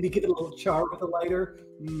 Maybe get a little char with a lighter.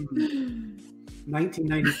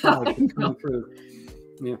 1995 come through.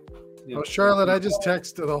 Yeah. Well, Charlotte, I just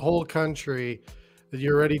texted the whole country that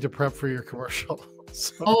you're ready to prep for your commercial.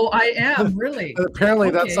 So, Oh, I am really.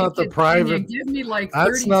 apparently, that's Okay, not the can you private. give me like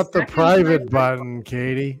That's 30 not the seconds private right now? button,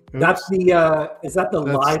 Katie. That's the is that the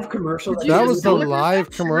That's- live commercial? Could That you was just the deliver live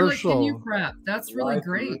that? Shirley, can you commercial. prep? That's really Live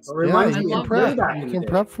great. commercial. Reminds Yeah, me you love can prep. that. back in You the can day.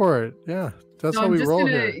 prep for it. Yeah, that's So how I'm we just roll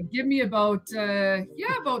gonna here. give me about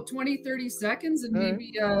about 20-30 seconds, and All right.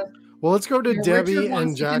 maybe Well, let's go to you know, Debbie Richard and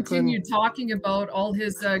wants to continue Jacqueline. talking about all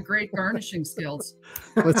his great garnishing skills.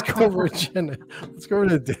 Let's go over Jeanette. Let's go over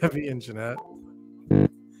to Debbie and Jeanette.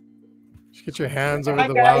 Just get your hands over Hi,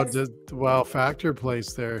 the guys. wow factor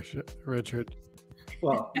place there, Richard.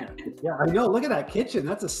 Well, yeah, I know. Look at that kitchen.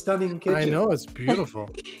 That's a stunning kitchen. I know, it's beautiful.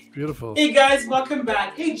 Beautiful. Hey guys, welcome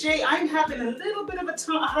back. Hey Jay, I'm having a little bit of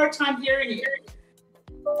a hard time hearing you.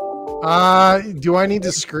 Do I need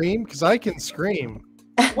to scream? Because I can scream.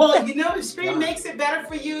 Well, you know, if screen makes it better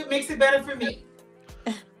for you, it makes it better for me.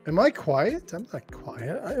 Am I quiet? I'm not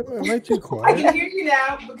quiet. Am I too I quiet? can hear you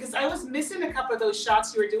now because I was missing a couple of those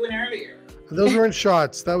shots you were doing earlier. Those weren't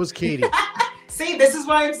shots. That was Katie. See, this is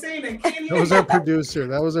why I'm saying I can't hear That was our you. producer.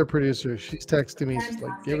 That was our producer. She's texting me. She's like,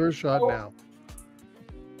 Fantastic. give her a shot Oh. now.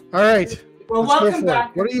 All right. Well, Let's go welcome for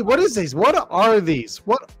back. it. What is these? What are these?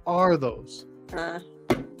 What are those?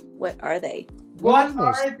 What are they? What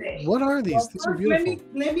those? are they? What are these? Well, These are first, beautiful.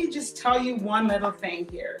 let me just tell you one little thing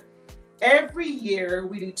here. Every year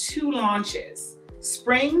we do 2 launches,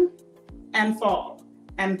 spring and fall.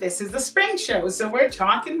 And this is the spring show. So we're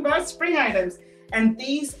talking about spring items. And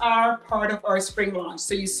these are part of our spring launch.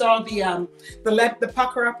 So you saw the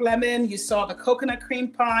pucker up lemon, you saw the coconut cream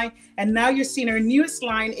pie, and now you're seeing our newest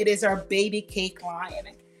line. It is our baby cake line.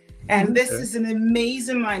 And this is an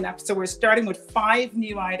amazing lineup. So we're starting with 5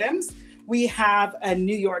 new items. We have a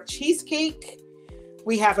New York cheesecake.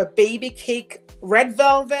 We have a baby cake red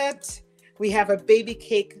velvet. We have a baby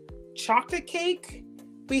cake chocolate cake.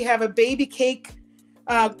 We have a baby cake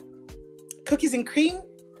cookies and cream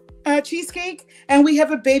cheesecake. And we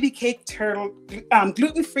have a baby cake turtle,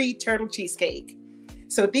 gluten-free turtle cheesecake.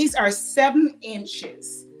 So these are 7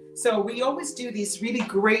 inches. So we always do these really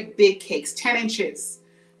great big cakes, 10 inches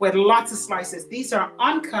with lots of slices. These are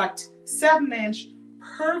uncut, 7-inch,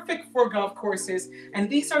 perfect for golf courses. And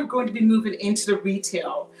these are going to be moving into the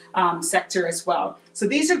retail sector as well. So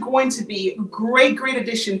these are going to be a great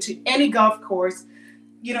addition to any golf course.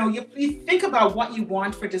 You know, you think about what you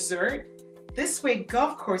want for dessert. This way,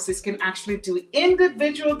 golf courses can actually do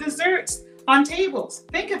individual desserts on tables.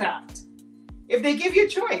 Think of that. If they give you a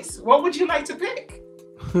choice, what would you like to pick?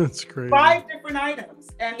 That's great. 5 different items,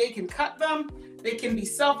 and they can cut them. They can be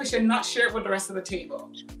selfish and not share it with the rest of the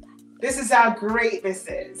table. This is how great this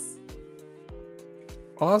is.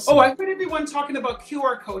 Awesome. Oh, I heard everyone talking about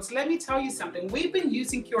QR codes. Let me tell you something. We've been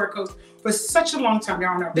using QR codes for such a long time. They're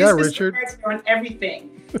on our business Richard. cards, they're on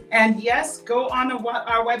everything. And yes, go on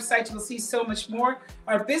our website. You'll see so much more.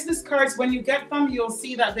 Our business cards, when you get them, you'll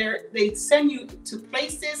see that they send you to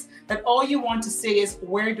places that all you want to say is,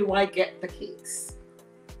 where do I get the cakes?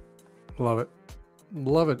 Love it.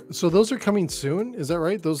 Love it. So those are coming soon. Is that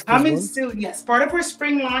right? Those Coming ones? soon, yes. Part of our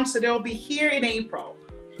spring launch, so they'll be here in April.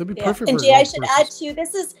 That'd be perfect. And for Jay, I golf should courses. add too,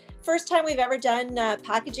 this is first time we've ever done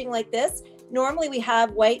packaging like this. Normally we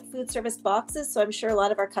have white food service boxes, so I'm sure a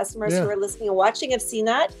lot of our customers who are listening and watching have seen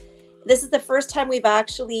that. This is the first time we've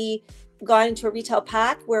actually gone into a retail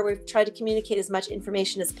pack where we've tried to communicate as much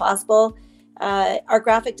information as possible. Our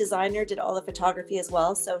graphic designer did all the photography as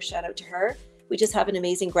well, so shout out to her. We just have an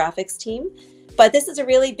amazing graphics team. But this is a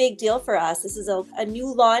really big deal for us. This is a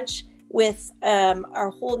new launch with our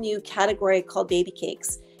whole new category called baby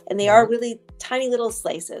cakes. And they are really tiny little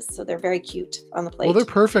slices, so they're very cute on the plate. Well, they're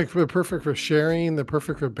perfect. They're perfect for sharing. They're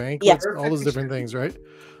perfect for banquets. All those different things, right?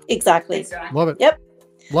 Exactly. Love it. Yep.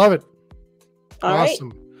 Love it. All right.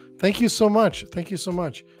 Awesome. Thank you so much. Thank you so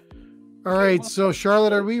much. All right. So,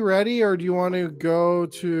 Charlotte, are we ready, or do you want to go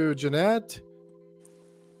to Jeanette?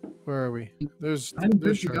 Where are we? There's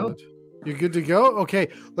Charlotte. You're good to go? Okay.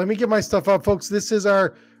 Let me get my stuff up, folks. This is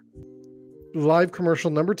our live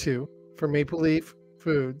commercial number 2 for Maple Leaf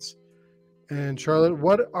Foods. And Charlotte,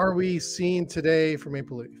 what are we seeing today for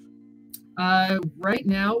Maple Leaf? Right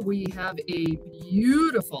now we have a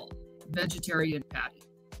beautiful vegetarian patty.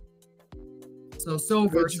 So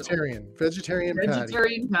vegetarian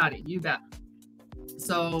patty, you bet.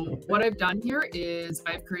 So what I've done here is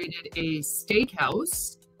I've created a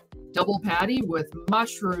steakhouse double patty with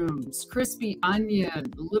mushrooms, crispy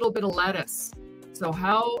onion, a little bit of lettuce. So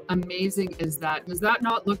how amazing is that? Does that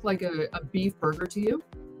not look like a beef burger to you?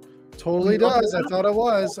 Totally does. I thought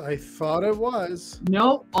it was.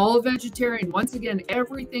 No, all vegetarian. Once again,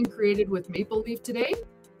 everything created with Maple Leaf today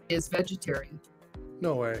is vegetarian.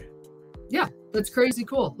 No way. Yeah, that's crazy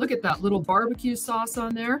cool. Look at that little barbecue sauce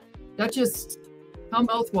on there. That just, how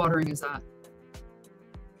mouth-watering is that?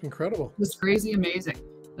 Incredible. It's crazy amazing.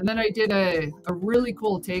 And then I did a really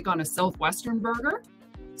cool take on a Southwestern burger.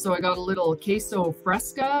 So I got a little queso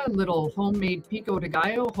fresca, a little homemade pico de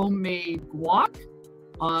gallo, homemade guac.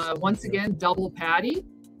 Once again, double patty.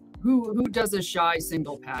 Who does a shy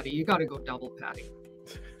single patty? You got to go double patty.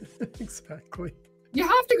 Exactly. You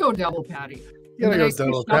have to go double patty. You gotta go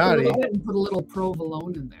double patty. And put a little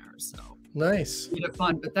provolone in there. So nice. Made it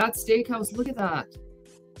fun. But that steakhouse, look at that.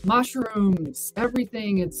 Mushrooms,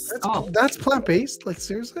 everything. That's plant-based? Like,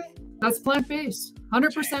 seriously? That's plant-based.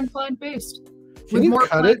 100% plant-based. Can you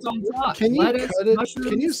cut it? Can you Lettuce, cut it? mushrooms.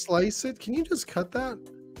 Can you slice it? Can you just cut that?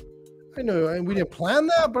 I know we didn't plan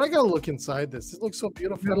that, but I gotta look inside this. It looks so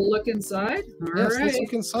beautiful. Gotta look inside? Yes, let's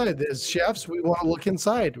look inside. As chefs, we want to look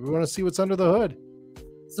inside. We want to see what's under the hood.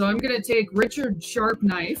 So I'm gonna take Richard's sharp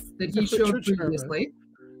knife that he showed previously.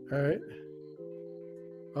 All right.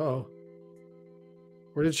 Uh-oh.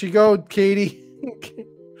 Where did she go, Katie?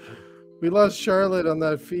 We lost Charlotte on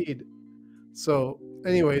that feed. So,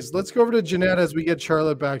 anyways, let's go over to Jeanette as we get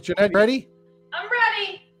Charlotte back. Jeanette, ready? I'm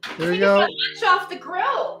ready. There you go. Lunch off the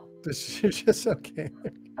grill. You're just okay.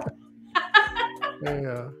 There you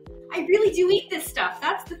go. I really do eat this stuff.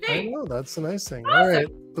 That's the thing. I know. That's the nice thing. Awesome. All right.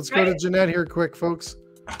 Let's go to Jeanette here quick, folks.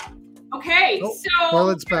 Okay. Oh, so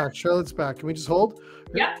Charlotte's back. Charlotte's back. Can we just hold?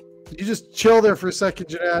 Yep. You just chill there for a second,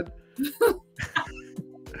 Jeanette.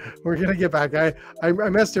 We're gonna get back. I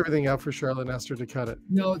messed everything up for Charlotte and asked her to cut it.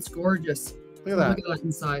 No, it's gorgeous. Look at that. Look at that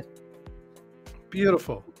inside.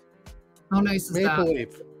 Beautiful. How nice is Maple that?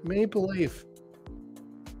 leaf. Maple leaf.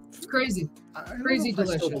 It's crazy. Crazy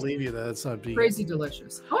delicious. I still believe you that it's not vegan. Crazy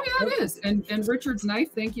delicious. Oh yeah, it is. And Richard's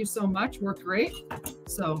knife, thank you so much. Worked great.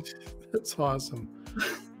 So that's awesome.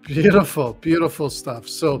 Beautiful, beautiful stuff.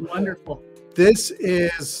 So wonderful. This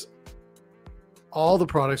is all the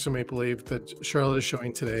products from Maple Leaf that Charlotte is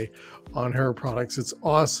showing today on her products. It's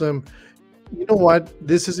awesome. You know what?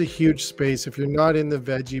 This is a huge space. If you're not in the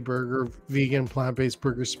veggie burger, vegan, plant-based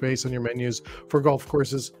burger space on your menus for golf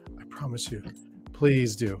courses, I promise you,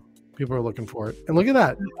 please do. People are looking for it. And look at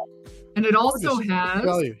that. And it also has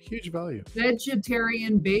huge value.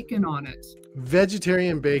 Vegetarian bacon on it.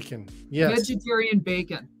 Vegetarian bacon. Yes. Vegetarian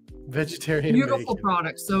bacon. Vegetarian Beautiful bacon.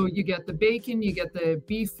 product. So you get the bacon, you get the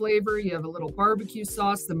beef flavor, you have a little barbecue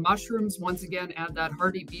sauce, the mushrooms, once again, add that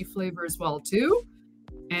hearty beef flavor as well too.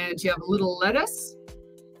 And you have a little lettuce.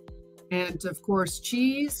 And of course,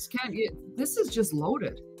 cheese. This is just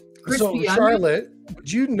loaded. Crispy so Charlotte,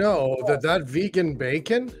 did you know that vegan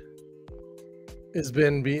bacon has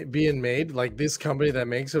been being made? Like this company that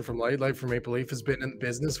makes it from Life for Maple Leaf has been in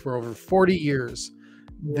business for over 40 years.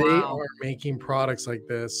 Wow. They are making products like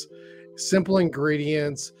this. Simple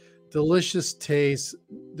ingredients, delicious taste.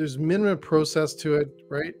 There's minimum process to it,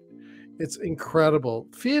 right? It's incredible.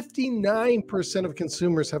 59% of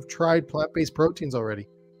consumers have tried plant-based proteins already.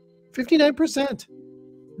 59%.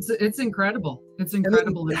 It's incredible. It's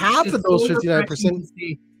incredible. And half of those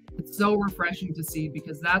 59%. It's so refreshing to see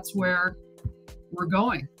because that's where we're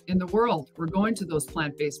going in the world. We're going to those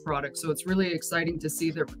plant-based products. So it's really exciting to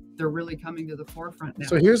see that they're really coming to the forefront now.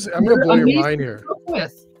 So I'm going to blow your mind here.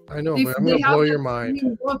 I know, but I'm going to blow your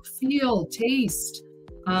mind. Look, feel, taste,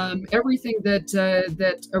 everything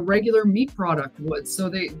that a regular meat product would. So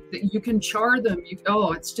that you can char them.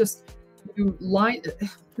 It's just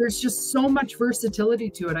there's just so much versatility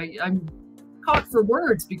to it. I'm caught for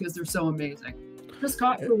words because they're so amazing. Just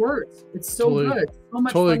caught for words. It's so good. So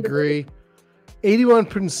much totally fun agree.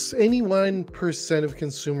 81% of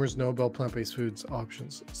consumers know about plant-based foods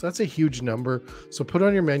options. So that's a huge number. So put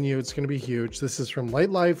on your menu. It's going to be huge. This is from Light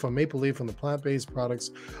Life on Maple Leaf on the plant-based products.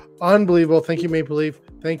 Unbelievable. Thank you, Maple Leaf.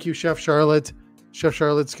 Thank you, Chef Charlotte. Chef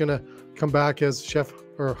Charlotte's going to come back as chef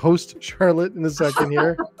or host Charlotte in a second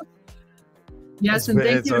here. Yes, and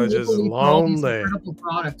thank you to Maple Leaf for all these incredible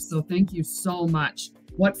products. So thank you so much.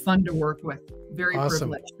 What fun to work with. Very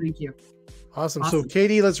privileged. Thank you. Awesome. So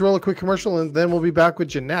Katie, let's roll a quick commercial and then we'll be back with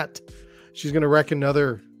Jeanette. She's going to wreck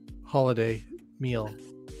another holiday meal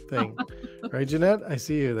thing. Right, Jeanette? I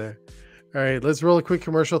see you there. All right, let's roll a quick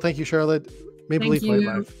commercial. Thank you, Charlotte. Maple Leaf Light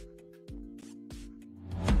Life.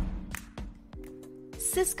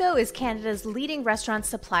 Sysco is Canada's leading restaurant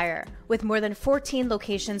supplier with more than 14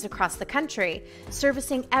 locations across the country,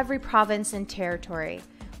 servicing every province and territory.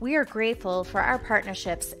 We are grateful for our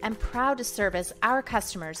partnerships and proud to service our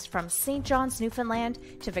customers from St. John's, Newfoundland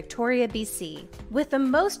to Victoria, BC. With the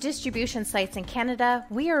most distribution sites in Canada,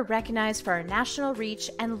 we are recognized for our national reach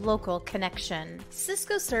and local connection.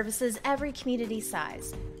 Sysco services every community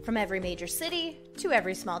size, from every major city to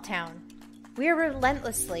every small town. We are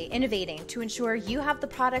relentlessly innovating to ensure you have the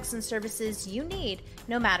products and services you need,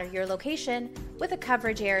 no matter your location, with a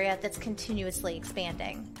coverage area that's continuously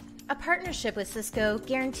expanding. A partnership with Sysco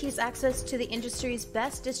guarantees access to the industry's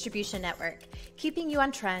best distribution network, keeping you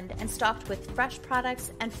on trend and stocked with fresh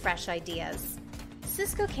products and fresh ideas.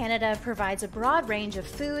 Sysco Canada provides a broad range of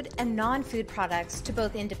food and non-food products to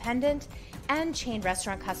both independent and chain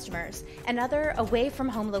restaurant customers and other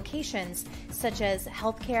away-from-home locations such as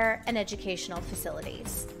healthcare and educational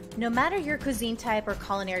facilities. No matter your cuisine type or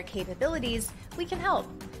culinary capabilities, we can help.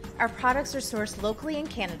 Our products are sourced locally in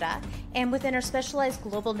Canada and within our specialized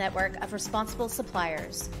global network of responsible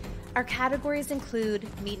suppliers. Our categories include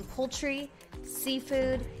meat and poultry,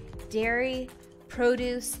 seafood, dairy,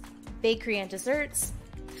 produce, bakery and desserts,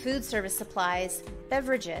 food service supplies,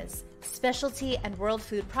 beverages, specialty and world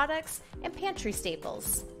food products, and pantry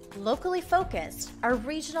staples. Locally focused, our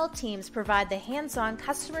regional teams provide the hands-on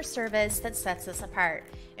customer service that sets us apart,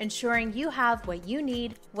 ensuring you have what you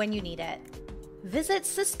need when you need it. Visit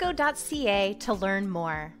Sysco.ca to learn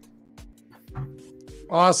more.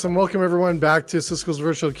 Awesome. Welcome everyone back to Sysco's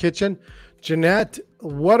Virtual Kitchen. Jeanette,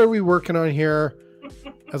 what are we working on here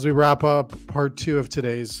as we wrap up part 2 of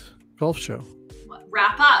today's golf show?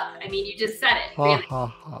 Wrap up. I mean, you just said it. Ha Really. ha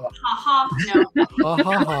ha. Ha ha. No. Ha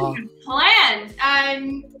ha ha. Planned.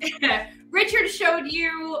 Richard showed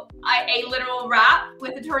you a literal wrap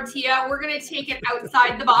with a tortilla. We're going to take it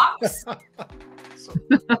outside the box.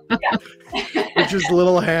 Richard's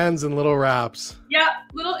little hands and little wraps. Yeah,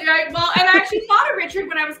 little. Right, well, and I actually thought of Richard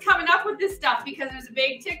when I was coming up with this stuff because there's a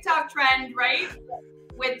big TikTok trend, right,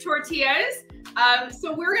 with tortillas.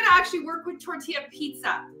 So we're going to actually work with tortilla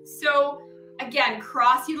pizza. So again,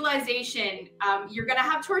 cross utilization. You're going to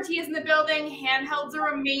have tortillas in the building. Handhelds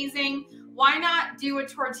are amazing. Why not do a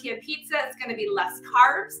tortilla pizza? It's going to be less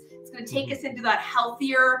carbs. It's going to take us into that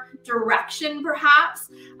healthier direction, perhaps,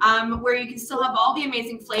 where you can still have all the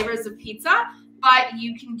amazing flavors of pizza, but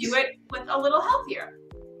you can do it with a little healthier,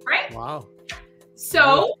 right? Wow.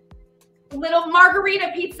 So, little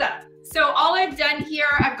margarita pizza. So all I've done here,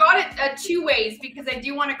 I've got it 2 ways because I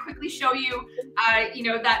do want to quickly show you,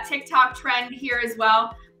 that TikTok trend here as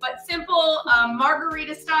well. But simple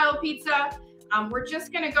margarita style pizza. We're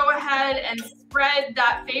just going to go ahead and spread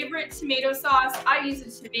that favorite tomato sauce. I use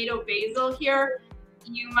a tomato basil here.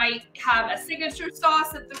 You might have a signature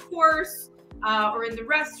sauce at the course or in the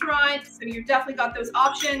restaurant. So you've definitely got those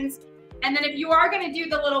options. And then if you are going to do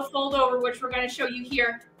the little fold over, which we're going to show you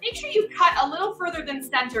here, make sure you cut a little further than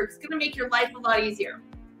center. It's going to make your life a lot easier.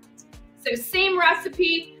 So same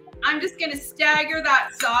recipe. I'm just going to stagger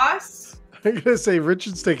that sauce. I'm going to say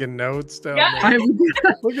Richard's taking notes down Yeah. there.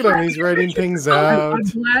 Look at him. He's writing things out.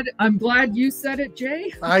 I'm glad you said it,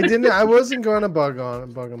 Jay. I wasn't going to bug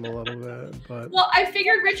him a little bit, but. Well, I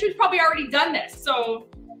figured Richard's probably already done this. So,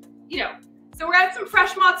 So we're at some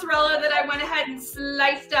fresh mozzarella that I went ahead and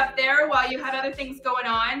sliced up there while you had other things going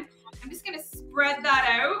on. I'm just going to spread that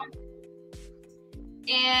out.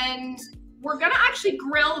 And we're going to actually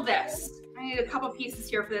grill this. I need a couple pieces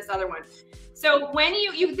here for this other one. So when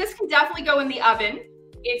this can definitely go in the oven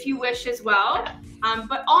if you wish as well.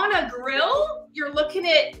 But on a grill, you're looking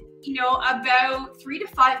at, about 3 to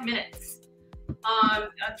 5 minutes.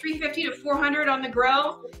 350 to 400 on the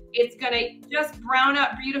grill. It's gonna just brown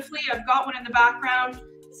up beautifully. I've got one in the background,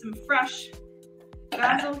 some fresh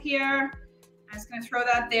basil here. I'm just gonna throw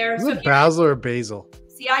that there. Is it basil or basil?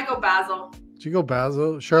 See, I go basil. Did you go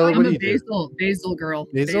basil? Charlotte, what do you do? Basil girl.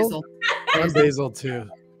 Basil? I'm basil too.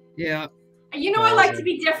 Yeah. I like to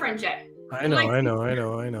be different, Jay. I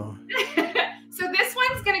know. So this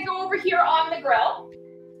one's gonna go over here on the grill.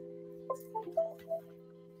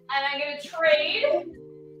 And I'm going to trade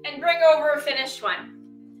and bring over a finished one.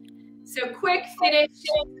 So quick finish.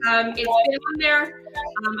 It's been on there.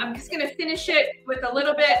 I'm just going to finish it with a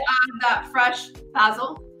little bit of that fresh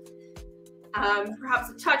basil. Perhaps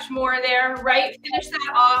a touch more there, right? Finish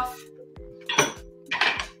that off.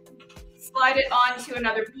 Slide it onto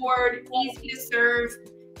another board. Easy to serve,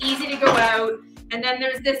 easy to go out. And then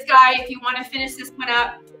there's this guy. If you want to finish this one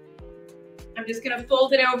up, I'm just going to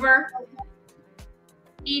fold it over.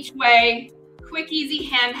 Each way, quick, easy,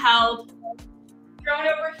 handheld. Throw it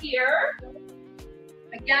over here.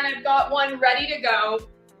 Again, I've got one ready to go.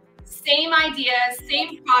 Same idea,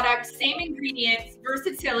 same product, same ingredients,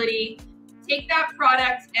 versatility. Take that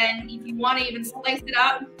product and if you want to even slice it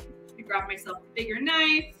up, I grab myself a bigger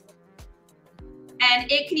knife. And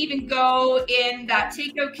it can even go in that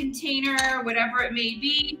takeout container, whatever it may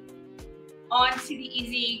be, onto the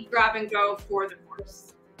easy grab and go for the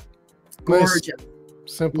course. Gorgeous.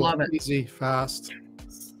 Simple, Love it. easy, fast.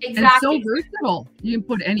 Exactly. And so versatile. You can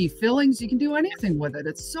put any fillings. You can do anything with it.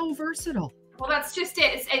 It's so versatile. Well, that's just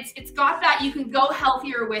it. It's got that. You can go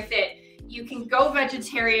healthier with it. You can go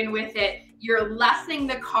vegetarian with it. You're lessening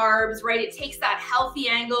the carbs, right? It takes that healthy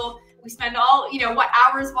angle. We spend all,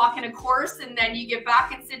 hours walking a course, and then you get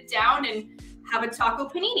back and sit down and have a taco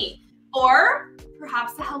panini, or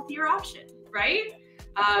perhaps a healthier option, right?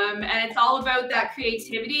 And it's all about that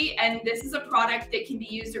creativity. And this is a product that can be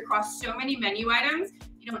used across so many menu items.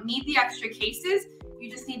 You don't need the extra cases. You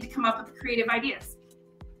just need to come up with creative ideas.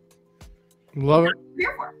 Love it.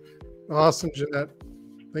 Here for. Awesome, Jeanette.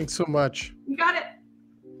 Thanks so much. You got it.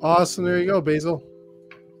 Awesome. There you go, Basil.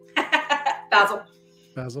 Basil.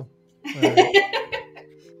 Basil. Right.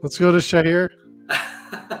 Let's go to Shahir.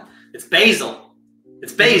 It's basil.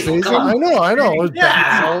 It's basil. Basil? Come on. I know. It's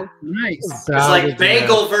Yeah. basil. Nice. It's like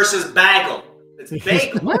bagel versus bagel. It's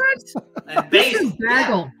bagel. What? And Who basil. says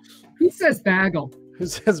bagel? Who says bagel? Who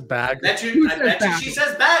says bag? I bet you she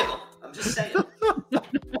says bagel. I'm just saying.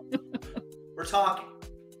 We're talking.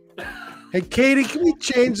 Hey, Katie, can we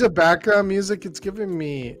change the background music? It's giving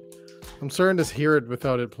me... I'm starting to hear it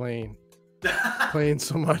without it playing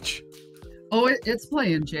so much. Oh, it's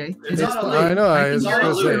playing, Jay. It's It's on a playing. loop. I know. It's on a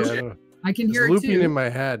loop. I can It's hear it looping too. in my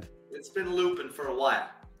head. It's been looping for a while.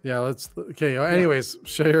 Yeah, okay. Anyways,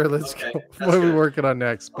 Shahir, let's Okay, go. that's What are we good. working on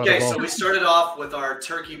next? Okay, Butterball? so we started off with our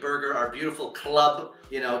turkey burger, our beautiful club,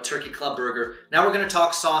 turkey club burger. Now we're going to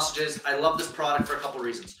talk sausages. I love this product for a couple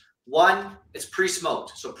reasons. One, it's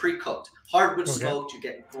pre-smoked, so pre-cooked. Hardwood smoked, you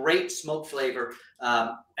get great smoke flavor.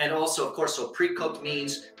 And also, of course, so pre-cooked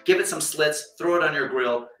means give it some slits, throw it on your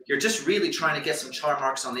grill. You're just really trying to get some char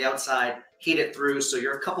marks on the outside, heat it through, so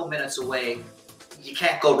you're a couple minutes away. You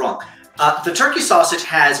can't go wrong. The turkey sausage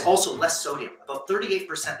has also less sodium, about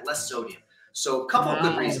 38% less sodium. So a couple of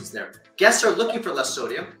good reasons there. Guests are looking for less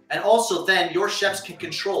sodium, and also then your chefs can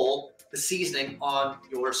control the seasoning on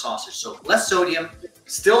your sausage. So less sodium,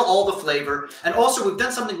 still all the flavor. And also we've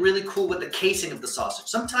done something really cool with the casing of the sausage.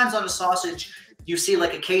 Sometimes on a sausage, you see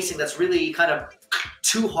like a casing that's really kind of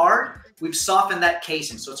too hard. We've softened that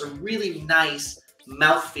casing. So it's a really nice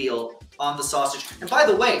mouthfeel on the sausage. And by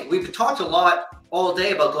the way, we've talked a lot all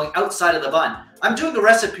day about going outside of the bun. I'm doing a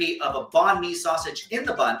recipe of a banh mi sausage in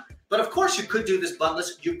the bun, but of course you could do this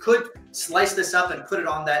bunless. You could slice this up and put it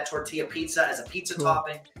on that tortilla pizza as a pizza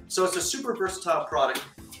topping. So it's a super versatile product.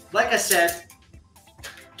 Like I said,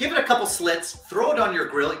 give it a couple slits, throw it on your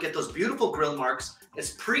grill, you get those beautiful grill marks.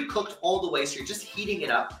 It's pre-cooked all the way, so you're just heating it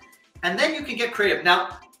up. And then you can get creative.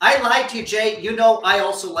 Now, I lied to you, Jay. You know I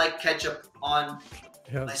also like ketchup on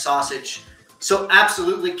my sausage. So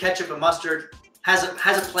absolutely, ketchup and mustard has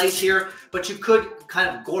a place here, but you could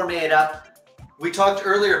kind of gourmet it up. We talked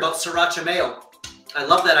earlier about sriracha mayo. I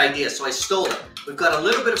love that idea, so I stole it. We've got a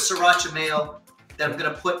little bit of sriracha mayo that I'm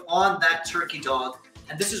going to put on that turkey dog,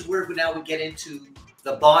 and this is where now we get into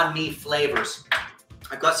the banh mi flavors.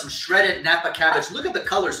 I've got some shredded Napa cabbage. Look at the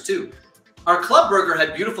colors too. Our club burger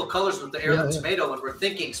had beautiful colors with the heirloom tomato, and we're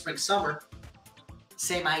thinking spring summer.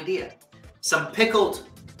 Same idea. Some pickled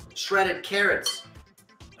shredded carrots,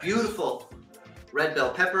 beautiful red bell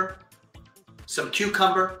pepper, some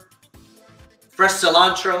cucumber, fresh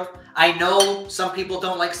cilantro. I know some people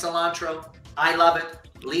don't like cilantro. I love it.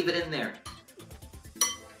 Leave it in there.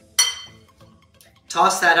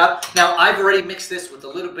 Toss that up. Now, I've already mixed this with a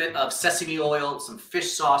little bit of sesame oil, some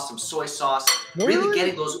fish sauce, some soy sauce. Really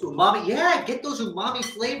getting those umami. Yeah, get those umami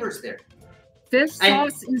flavors there. Fish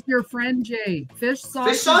sauce is your friend, Jay. Fish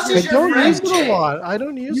sauce is your friend, I don't use it Jay. a lot. I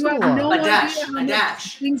don't use You it a have lot. no A idea dash, how a much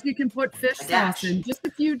dash. things you can put fish A sauce dash. in. Just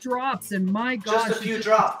a few drops, and my gosh, Just a few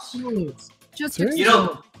drops. Just Seriously? You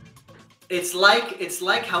know, it's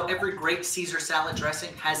like how every great Caesar salad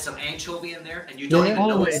dressing has some anchovy in there, and you don't even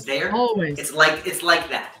know it's there. Always. It's like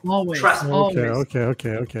that. Always. Trust me. Okay.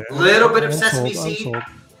 A little bit of I'm sesame sold, I'm seed. sold.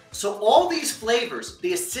 So all these flavors,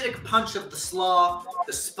 the acidic punch of the slaw,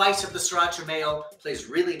 the spice of the sriracha mayo plays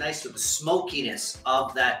really nice with the smokiness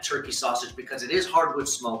of that turkey sausage because it is hardwood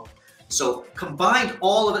smoked. So combined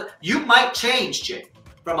all of it, you might change, Jay,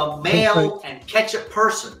 from a mayo and ketchup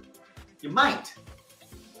person. You might.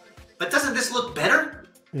 But doesn't this look better?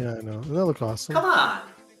 Yeah, I know. That look awesome. Come on.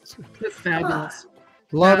 It's fabulous.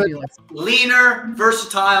 Love Fabulous. it. Leaner,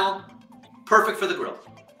 versatile, perfect for the grill.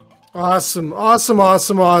 Awesome.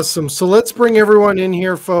 So let's bring everyone in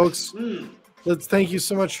here, folks. Let's thank you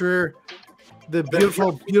so much for the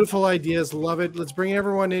beautiful ideas. Love it. Let's bring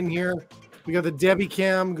everyone in here. We got the Debbie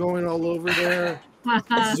cam going all over there.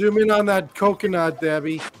 Zoom in on that coconut,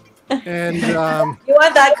 Debbie. And you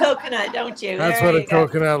want that coconut, don't you? That's there what a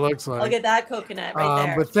coconut looks like. Look at that coconut right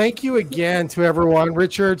there. But thank you again to everyone.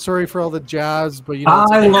 Richard, sorry for all the jabs, but you know,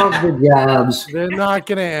 I love the jabs. They're not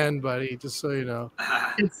going to end, buddy, just so you know.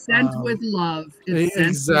 It's sent with love. It's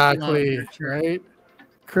exactly, sent with love, right?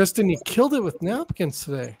 Kristen, you killed it with napkins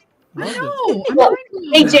today. I know. Well,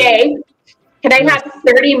 hey, Jay, can I have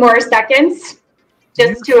 30 more seconds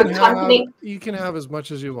just to accompany? You can have as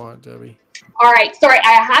much as you want, Debbie. All right. Sorry,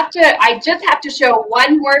 I just have to show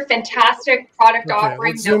one more fantastic product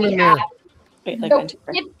offering that we have. So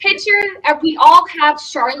picture, we all have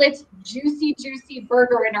Charlotte's juicy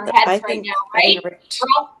burger in our heads right now, right? We're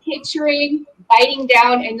all picturing biting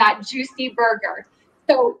down in that juicy burger.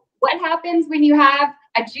 So what happens when you have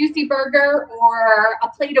a juicy burger or a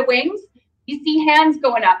plate of wings? You see hands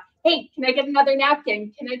going up. Hey, can I get another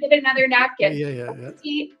napkin? Can I get another napkin? Yeah.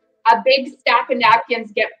 See a big stack of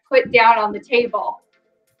napkins get put down on the table.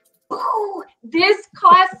 Ooh, this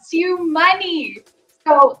costs you money.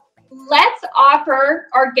 So let's offer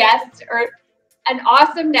our guests an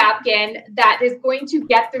awesome napkin that is going to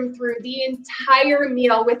get them through the entire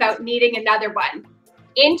meal without needing another one.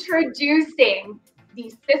 Introducing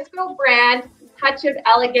the Sysco brand Touch of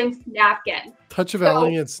Elegance napkin. Touch of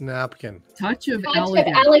Elegance napkin. Touch of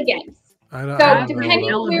Elegance. I know, So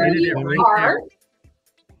depending where you are,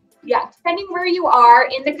 depending where you are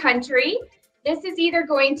in the country, this is either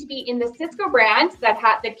going to be in the Sysco brand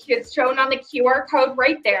that is shown on the QR code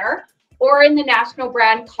right there, or in the national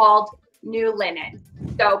brand called New Linen.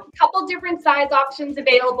 So a couple different size options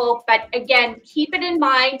available, but again, keep it in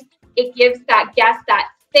mind. It gives that guest that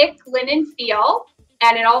thick linen feel,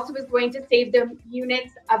 and it also is going to save them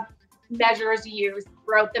units of measures used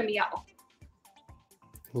throughout the meal.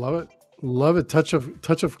 Love it. Touch of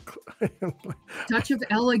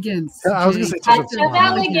elegance. I was going to say touch of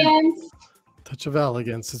elegance. Touch of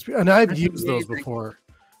elegance. And I've used those before,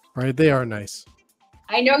 right? They are nice.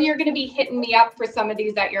 I know you're going to be hitting me up for some of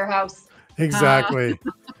these at your house. Exactly.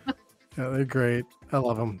 Yeah, they're great. I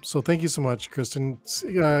love them. So thank you so much, Kristen.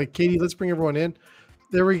 Katie, let's bring everyone in.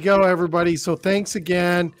 There we go, everybody. So thanks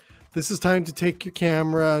again. This is time to take your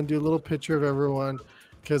camera and do a little picture of everyone,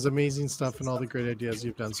 because amazing stuff and all the great ideas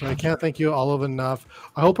you've done. So I can't thank you all of enough.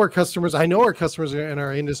 I hope our customers, I know our customers in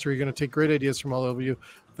our industry are going to take great ideas from all of you,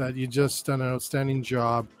 that you just done an outstanding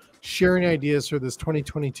job sharing ideas for this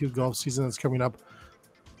 2022 golf season that's coming up.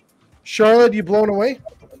 Charlotte, you blown away?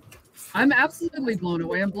 I'm absolutely blown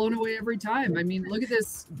away. I'm blown away every time. I mean, look at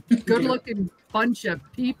this good-looking bunch of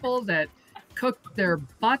people that cooked their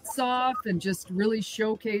butts off and just really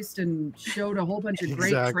showcased and showed a whole bunch of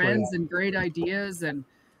great trends and great ideas, and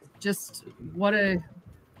just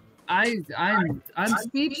I'm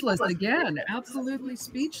speechless again. Absolutely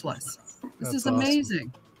speechless. This is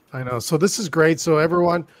amazing. I know. So this is great. So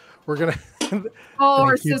everyone, we're gonna thank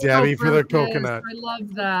you, Debbie, for the coconut. I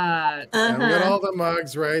love that. Yeah, we got all the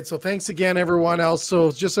mugs, right? So thanks again, everyone else.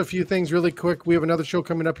 So just a few things really quick. We have another show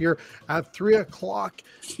coming up here at 3 o'clock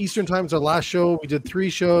Eastern time. It's our last show. We did 3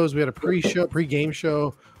 shows. We had a pre-game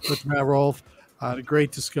show with Matt Rolfe. A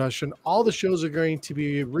great discussion. All the shows are going to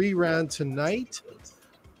be rerun tonight,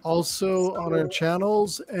 also on our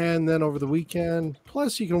channels, and then over the weekend.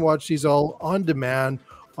 Plus, you can watch these all on demand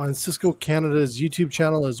on Sysco Canada's YouTube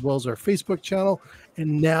channel, as well as our Facebook channel,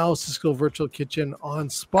 and now Sysco Virtual Kitchen on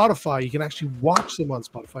Spotify. You can actually watch them on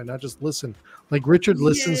Spotify, not just listen. Like Richard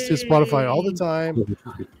listens to Spotify all the time.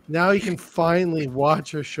 Now you can finally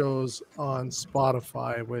watch our shows on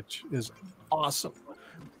Spotify, which is awesome.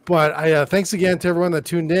 But thanks again to everyone that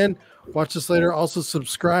tuned in. Watch this later. Also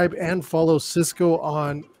subscribe and follow Sysco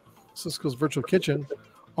on Sysco's Virtual Kitchen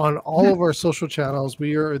on all of our social channels.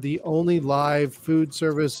 We are the only live food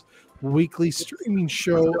service weekly streaming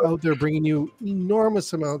show out there, bringing you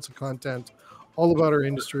enormous amounts of content all about our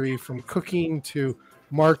industry, from cooking to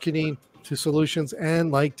marketing to solutions,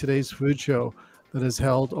 and like today's food show that is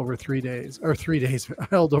held over 3 days,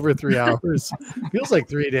 held over 3 hours. Feels like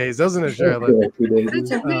 3 days, doesn't it, Charlotte?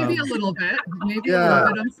 Maybe a little bit. Maybe a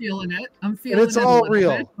little bit. I'm feeling it. I'm feeling it. It's all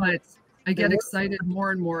real. Bit, but I get excited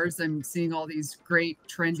more and more as I'm seeing all these great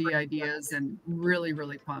trendy ideas, and really,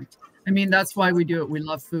 really pumped. I mean, that's why we do it. We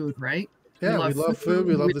love food, right? Yeah, we love food.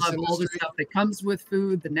 We love all the stuff that comes with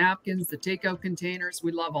food, the napkins, the takeout containers.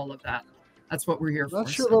 We love all of that. That's what we're here for. Not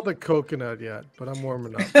sure about the coconut yet, but I'm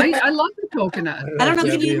warming up. I love the coconut. I don't know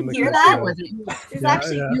if you can hear that.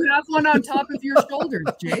 You have one on top of your shoulders,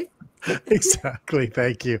 Jay. Exactly.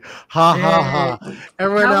 Thank you. Ha ha ha.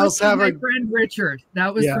 Everyone else have my friend Richard.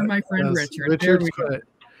 That was for my friend Richard. Richard's good.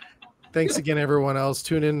 Thanks again, everyone else.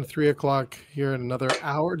 Tune in 3 o'clock here in another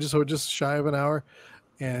hour, just shy of an hour.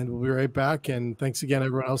 and we'll be right back. And thanks again,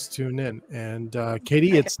 everyone else tuning in. And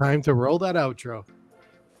Katie, it's time to roll that outro.